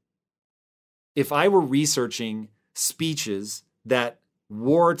were researching speeches that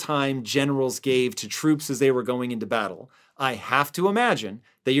wartime generals gave to troops as they were going into battle, I have to imagine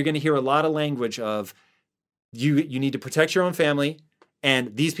that you're going to hear a lot of language of you need to protect your own family,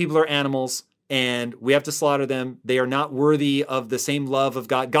 and these people are animals, and we have to slaughter them. They are not worthy of the same love of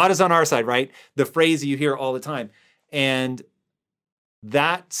God. God is on our side, right? The phrase you hear all the time. And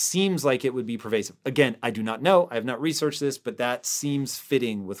that seems like it would be pervasive. Again, I do not know. I have not researched this, but that seems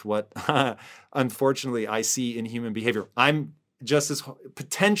fitting with what, unfortunately, I see in human behavior. I'm just as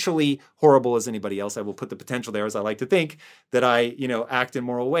potentially horrible as anybody else. I will put the potential there, as I like to think that I, act in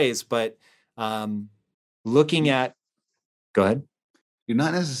moral ways. But looking at, go ahead. You're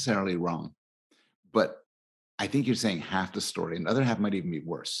not necessarily wrong, but I think you're saying half the story, and the other half might even be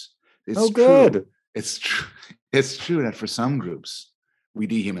worse. It's good. It's true. It's true that for some groups, we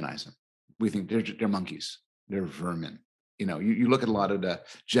dehumanize them. We think they're monkeys, they're vermin. You look at a lot of the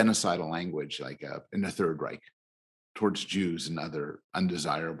genocidal language, like in the Third Reich, towards Jews and other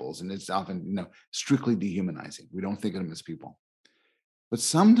undesirables, and it's often strictly dehumanizing. We don't think of them as people. But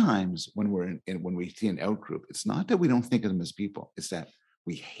sometimes when when we see an outgroup, it's not that we don't think of them as people; it's that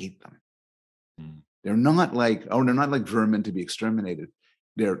we hate them. They're not like vermin to be exterminated.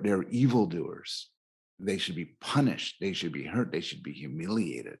 They're evildoers. They should be punished. They should be hurt. They should be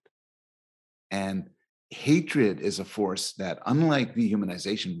humiliated. And hatred is a force that, unlike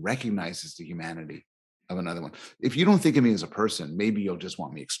dehumanization, recognizes the humanity of another one. If you don't think of me as a person, maybe you'll just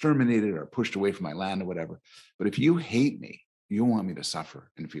want me exterminated or pushed away from my land or whatever. But if you hate me, You want me to suffer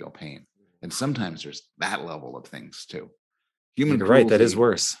and feel pain. And sometimes there's that level of things too. Human You're right. That is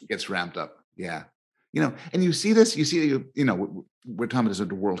cruelty worse. gets ramped up. Yeah. And you see this, we're talking about this at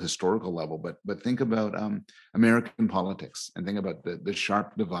the world historical level, but think about American politics and think about the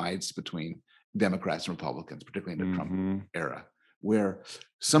sharp divides between Democrats and Republicans, particularly in the Trump era, where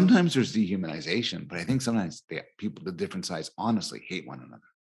sometimes there's dehumanization, but I think sometimes people of different sides honestly hate one another.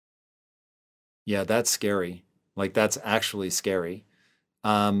 Yeah, that's scary. Like, that's actually scary.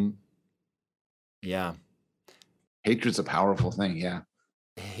 Yeah. Hatred's a powerful thing. Yeah.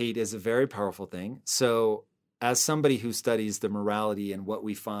 Hate is a very powerful thing. So, as somebody who studies the morality and what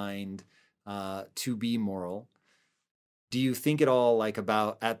we find to be moral, do you think at all like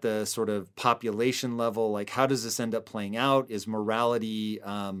about at the sort of population level, like how does this end up playing out? Is morality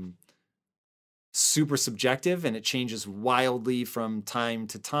super subjective and it changes wildly from time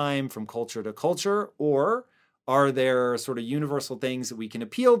to time, from culture to culture? Or are there sort of universal things that we can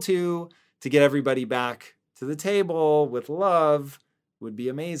appeal to get everybody back to the table with love? Would be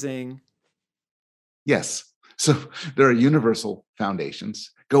amazing. Yes. So there are universal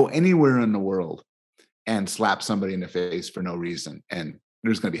foundations. Go anywhere in the world and slap somebody in the face for no reason, and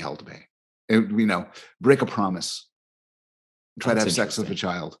there's going to be hell to pay. And, break a promise, try to have sex with a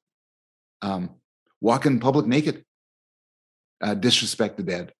child, walk in public naked, disrespect the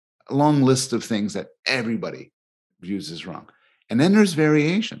dead. A long list of things that everybody views as wrong. And then there's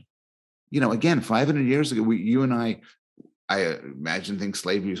variation. Again, 500 years ago, you and I imagine think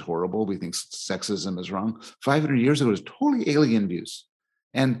slavery is horrible. We think sexism is wrong. 500 years ago, it was totally alien views.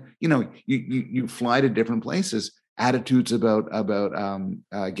 And, you fly to different places, attitudes about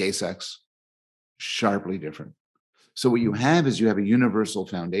gay sex, sharply different. So what you have is you have a universal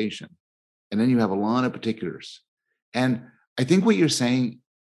foundation, and then you have a lot of particulars. And I think what you're saying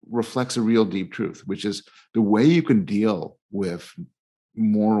reflects a real deep truth, which is the way you can deal with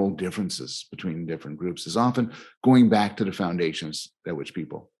moral differences between different groups is often going back to the foundations that which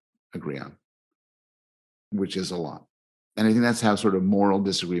people agree on, which is a lot. And I think that's how sort of moral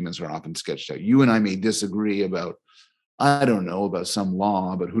disagreements are often sketched out. You and I may disagree about, I don't know, about some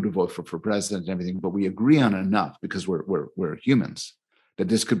law, about who to vote for president and everything, but we agree on enough because we're humans that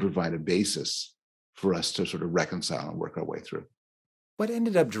this could provide a basis for us to sort of reconcile and work our way through. What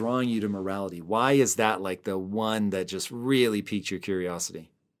ended up drawing you to morality? Why is that like the one that just really piqued your curiosity?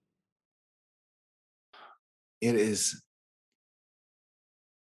 It is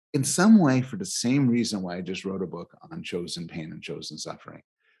in some way for the same reason why I just wrote a book on chosen pain and chosen suffering.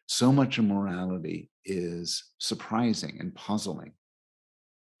 So much of morality is surprising and puzzling.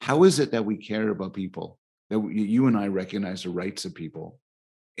 How is it that we care about people, that you and I recognize the rights of people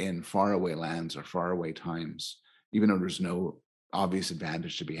in faraway lands or faraway times, even though there's no obvious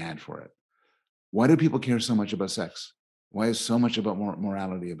advantage to be had for it? Why do people care so much about sex? Why is so much about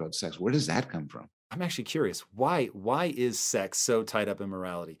morality about sex? Where does that come from? I'm actually curious. Why is sex so tied up in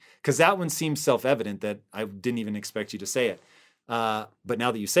morality? Because that one seems self-evident that I didn't even expect you to say it. But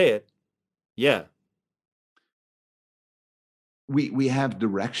now that you say it, yeah. We have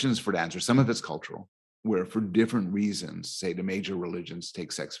directions for the answer. Some of it's cultural, where for different reasons, say the major religions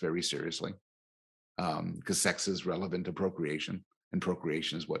take sex very seriously, because sex is relevant to procreation, and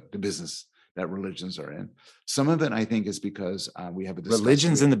procreation is what the business that religions are in. Some of it, I think, is because we have a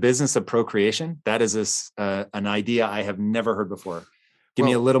religions in the business of procreation. That is an idea I have never heard before. Give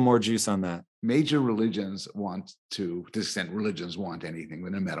me a little more juice on that. Major religions want to the extent religions want anything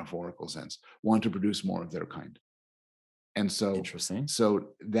in a metaphorical sense, want to produce more of their kind. And so, interesting. So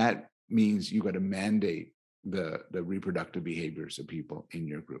that means you got to mandate the reproductive behaviors of people in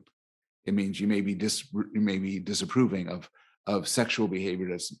your group. It means you may be disapproving of sexual behavior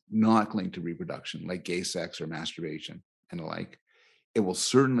that's not linked to reproduction, like gay sex or masturbation and the like. It will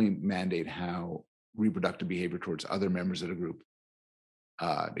certainly mandate how reproductive behavior towards other members of the group,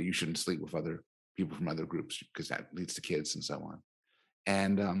 that you shouldn't sleep with other people from other groups because that leads to kids and so on.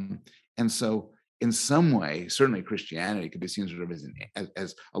 And so in some way, certainly Christianity could be seen sort of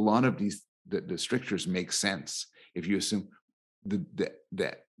as a lot of these, the strictures make sense if you assume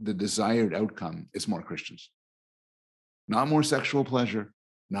the desired outcome is more Christians. Not more sexual pleasure,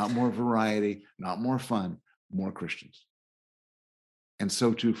 not more variety, not more fun, more Christians. And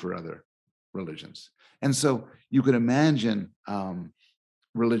so too for other religions. And so you could imagine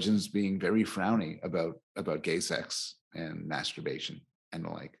religions being very frowny about gay sex and masturbation and the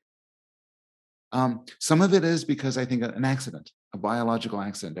like. Some of it is because I think an accident, a biological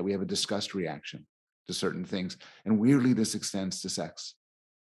accident, that we have a disgust reaction to certain things. And weirdly, this extends to sex.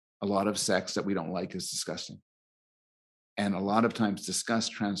 A lot of sex that we don't like is disgusting. And a lot of times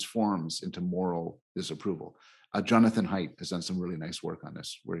disgust transforms into moral disapproval. Jonathan Haidt has done some really nice work on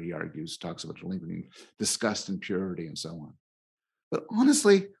this, where he talks about linking disgust and purity and so on. But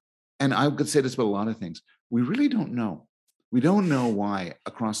honestly, and I could say this about a lot of things, we really don't know. We don't know why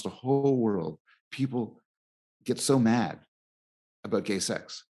across the whole world people get so mad about gay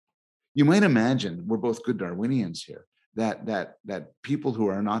sex. You might imagine, we're both good Darwinians here, that people who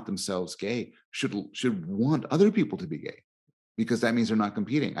are not themselves gay should want other people to be gay, because that means they're not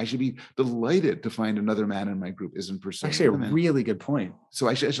competing. I should be delighted to find another man in my group isn't pursuing Actually, a women. really good point. So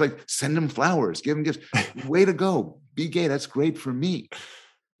I should like send him flowers, give him gifts. Way to go. Be gay. That's great for me.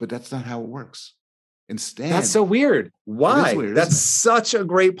 But that's not how it works. Instead, That's so weird. Why? weird, That's such a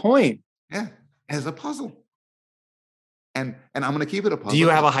great point. yeah, as a puzzle. And I'm going to keep it a puzzle. Do you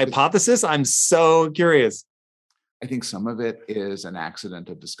have a hypothesis? I'm so curious. I think some of it is an accident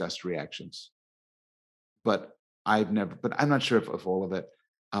of disgust reactions, but I'm not sure if all of it.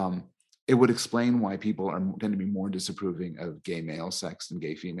 It would explain why people tend to be more disapproving of gay male sex than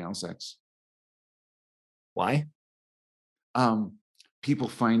gay female sex. Why? People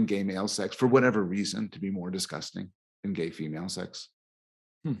find gay male sex, for whatever reason, to be more disgusting than gay female sex.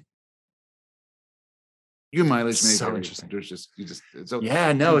 Your mileage may So vary. interesting. It's okay.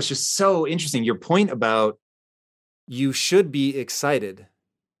 Yeah, no, it's just so interesting. Your point about you should be excited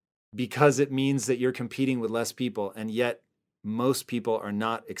because it means that you're competing with less people, and yet most people are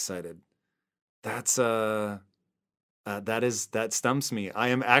not excited. That's that stumps me. I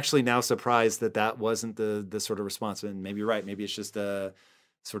am actually now surprised that wasn't the sort of response. And maybe you're right. Maybe it's just a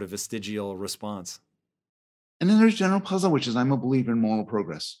sort of vestigial response. And then there's general puzzle, which is I'm a believer in moral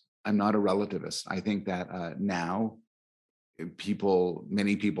progress. I'm not a relativist. I think that now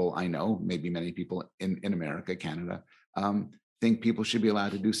many people I know, maybe many people in America, Canada, think people should be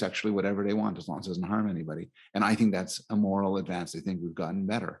allowed to do sexually whatever they want as long as it doesn't harm anybody. And I think that's a moral advance. I think we've gotten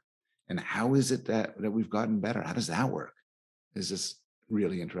better. And how is it that we've gotten better? How does that work? Is this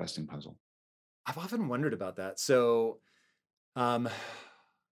really interesting puzzle? I've often wondered about that. So I'm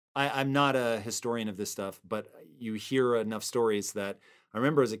not a historian of this stuff, but you hear enough stories that I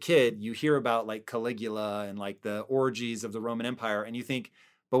remember as a kid, you hear about like Caligula and like the orgies of the Roman Empire, and you think,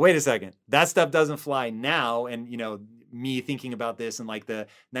 but wait a second, that stuff doesn't fly now. And, you know, me thinking about this in like the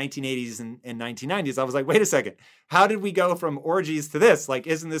 1980s and 1990s, I was like, wait a second, how did we go from orgies to this? Like,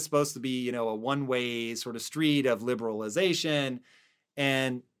 isn't this supposed to be, you know, a one-way sort of street of liberalization?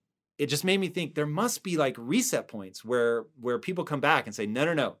 And it just made me think there must be like reset points where people come back and say,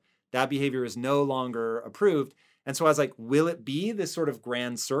 no, that behavior is no longer approved. And so I was like, will it be this sort of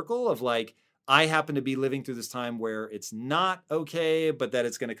grand circle of like, I happen to be living through this time where it's not okay, but that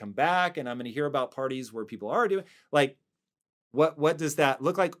it's going to come back, and I'm going to hear about parties where people are doing like, what does that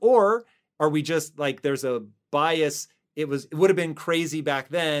look like? Or are we just like, there's a bias? It would have been crazy back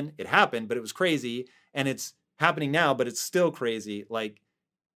then. It happened, but it was crazy, and it's happening now, but it's still crazy. Like,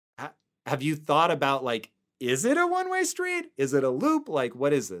 have you thought about like, is it a one-way street? Is it a loop? Like,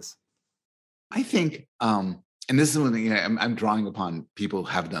 what is this? I think, and this is one thing, I'm drawing upon people who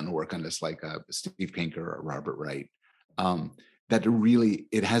have done work on this, like Steve Pinker or Robert Wright, that really,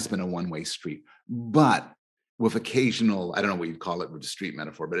 it has been a one-way street, but with occasional, I don't know what you'd call it with the street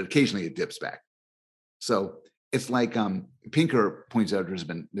metaphor, but occasionally it dips back. So it's like Pinker points out there's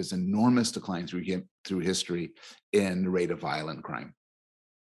been this enormous decline through history in the rate of violent crime,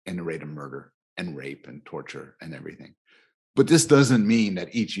 and the rate of murder and rape and torture and everything. But this doesn't mean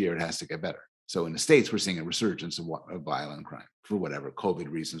that each year it has to get better. So in the States, we're seeing a resurgence of violent crime for whatever,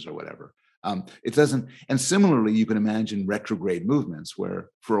 COVID reasons or whatever. It doesn't, and similarly, you can imagine retrograde movements where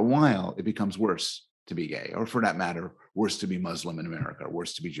for a while it becomes worse to be gay, or for that matter, worse to be Muslim in America, or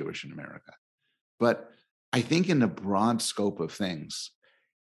worse to be Jewish in America. But I think in the broad scope of things,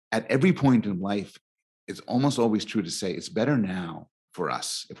 at every point in life, it's almost always true to say it's better now for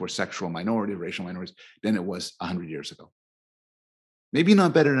us, if we're sexual minority, racial minorities, than it was 100 years ago. Maybe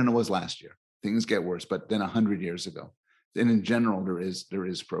not better than it was last year. Things get worse, but then 100 years ago. And in general, there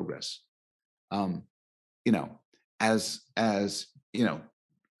is progress. You know, as you know,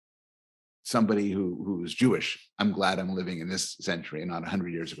 somebody who's Jewish, I'm glad I'm living in this century and not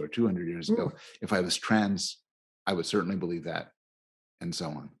 100 years ago or 200 years ago. If I was trans, I would certainly believe that, and so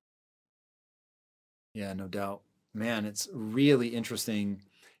on. Yeah, no doubt. Man, it's really interesting.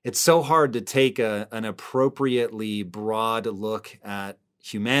 It's so hard to take an appropriately broad look at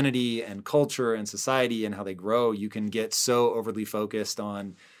humanity and culture and society and how they grow. You can get so overly focused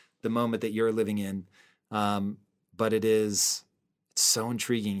on the moment that you're living in. But it's so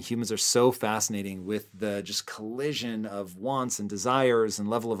intriguing. Humans are so fascinating with the just collision of wants and desires and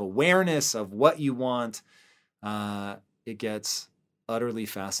level of awareness of what you want. It gets utterly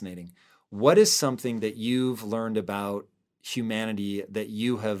fascinating. what is something that you've learned about humanity that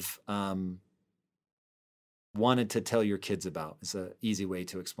you have wanted to tell your kids about? Is an easy way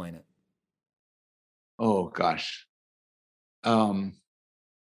to explain it. Oh gosh. Some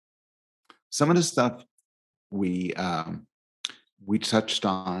of the stuff we touched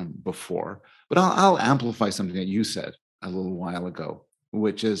on before, but I'll amplify something that you said a little while ago,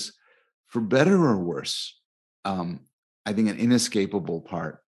 which is, for better or worse, I think an inescapable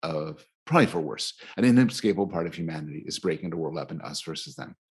part of, probably for worse, an inescapable part of humanity is breaking the world up into us versus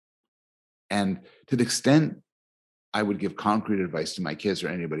them. And to the extent I would give concrete advice to my kids or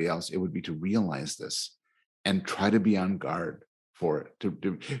anybody else, it would be to realize this and try to be on guard for it.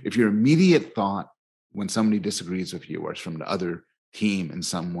 If your immediate thought when somebody disagrees with you or is from the other team in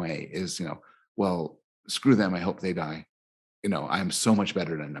some way is, well, screw them, I hope they die. I'm so much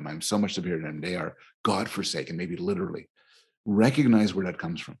better than them. I'm so much superior than them. They are God-forsaken, maybe literally. Recognize where that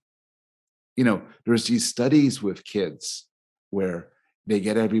comes from. There's these studies with kids where they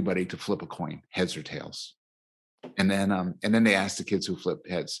get everybody to flip a coin, heads or tails. And then they ask the kids who flipped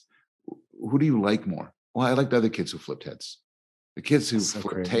heads, who do you like more? Well, I like the other kids who flipped heads. The kids who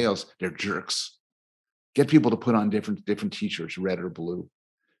flip tails, they're jerks. Get people to put on different t-shirts, red or blue,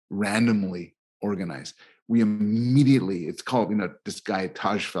 randomly organized. We immediately, it's called, this guy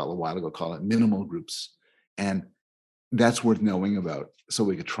Tajfel a while ago called it minimal groups. And that's worth knowing about, so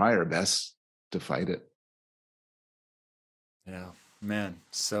we could try our best to fight it. Yeah, man,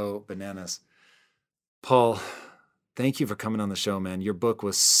 so bananas. Paul, thank you for coming on the show, man. Your book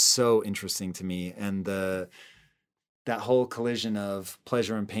was so interesting to me. And that whole collision of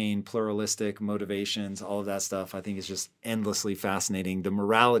pleasure and pain, pluralistic motivations, all of that stuff, I think is just endlessly fascinating. The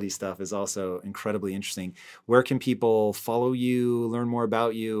morality stuff is also incredibly interesting. Where can people follow you, learn more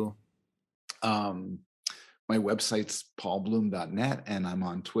about you? My website's paulbloom.net, and I'm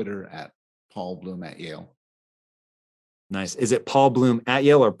on Twitter at paulbloom@Yale. Nice. Is it Paul Bloom at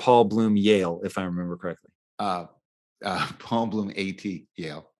Yale or Paul Bloom Yale, if I remember correctly? Paul Bloom AT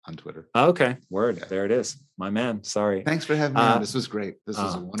Yale on Twitter. Okay. Word. Yeah. There it is. My man. Sorry. Thanks for having me on. This was great. This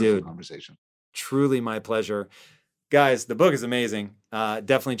was a wonderful conversation. Truly my pleasure. Guys, the book is amazing.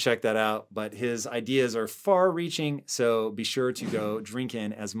 Definitely check that out. But his ideas are far reaching. So be sure to go drink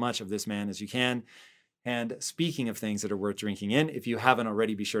in as much of this man as you can. And speaking of things that are worth drinking in, if you haven't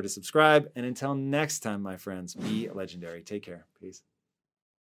already, be sure to subscribe. And until next time, my friends, be legendary. Take care. Peace.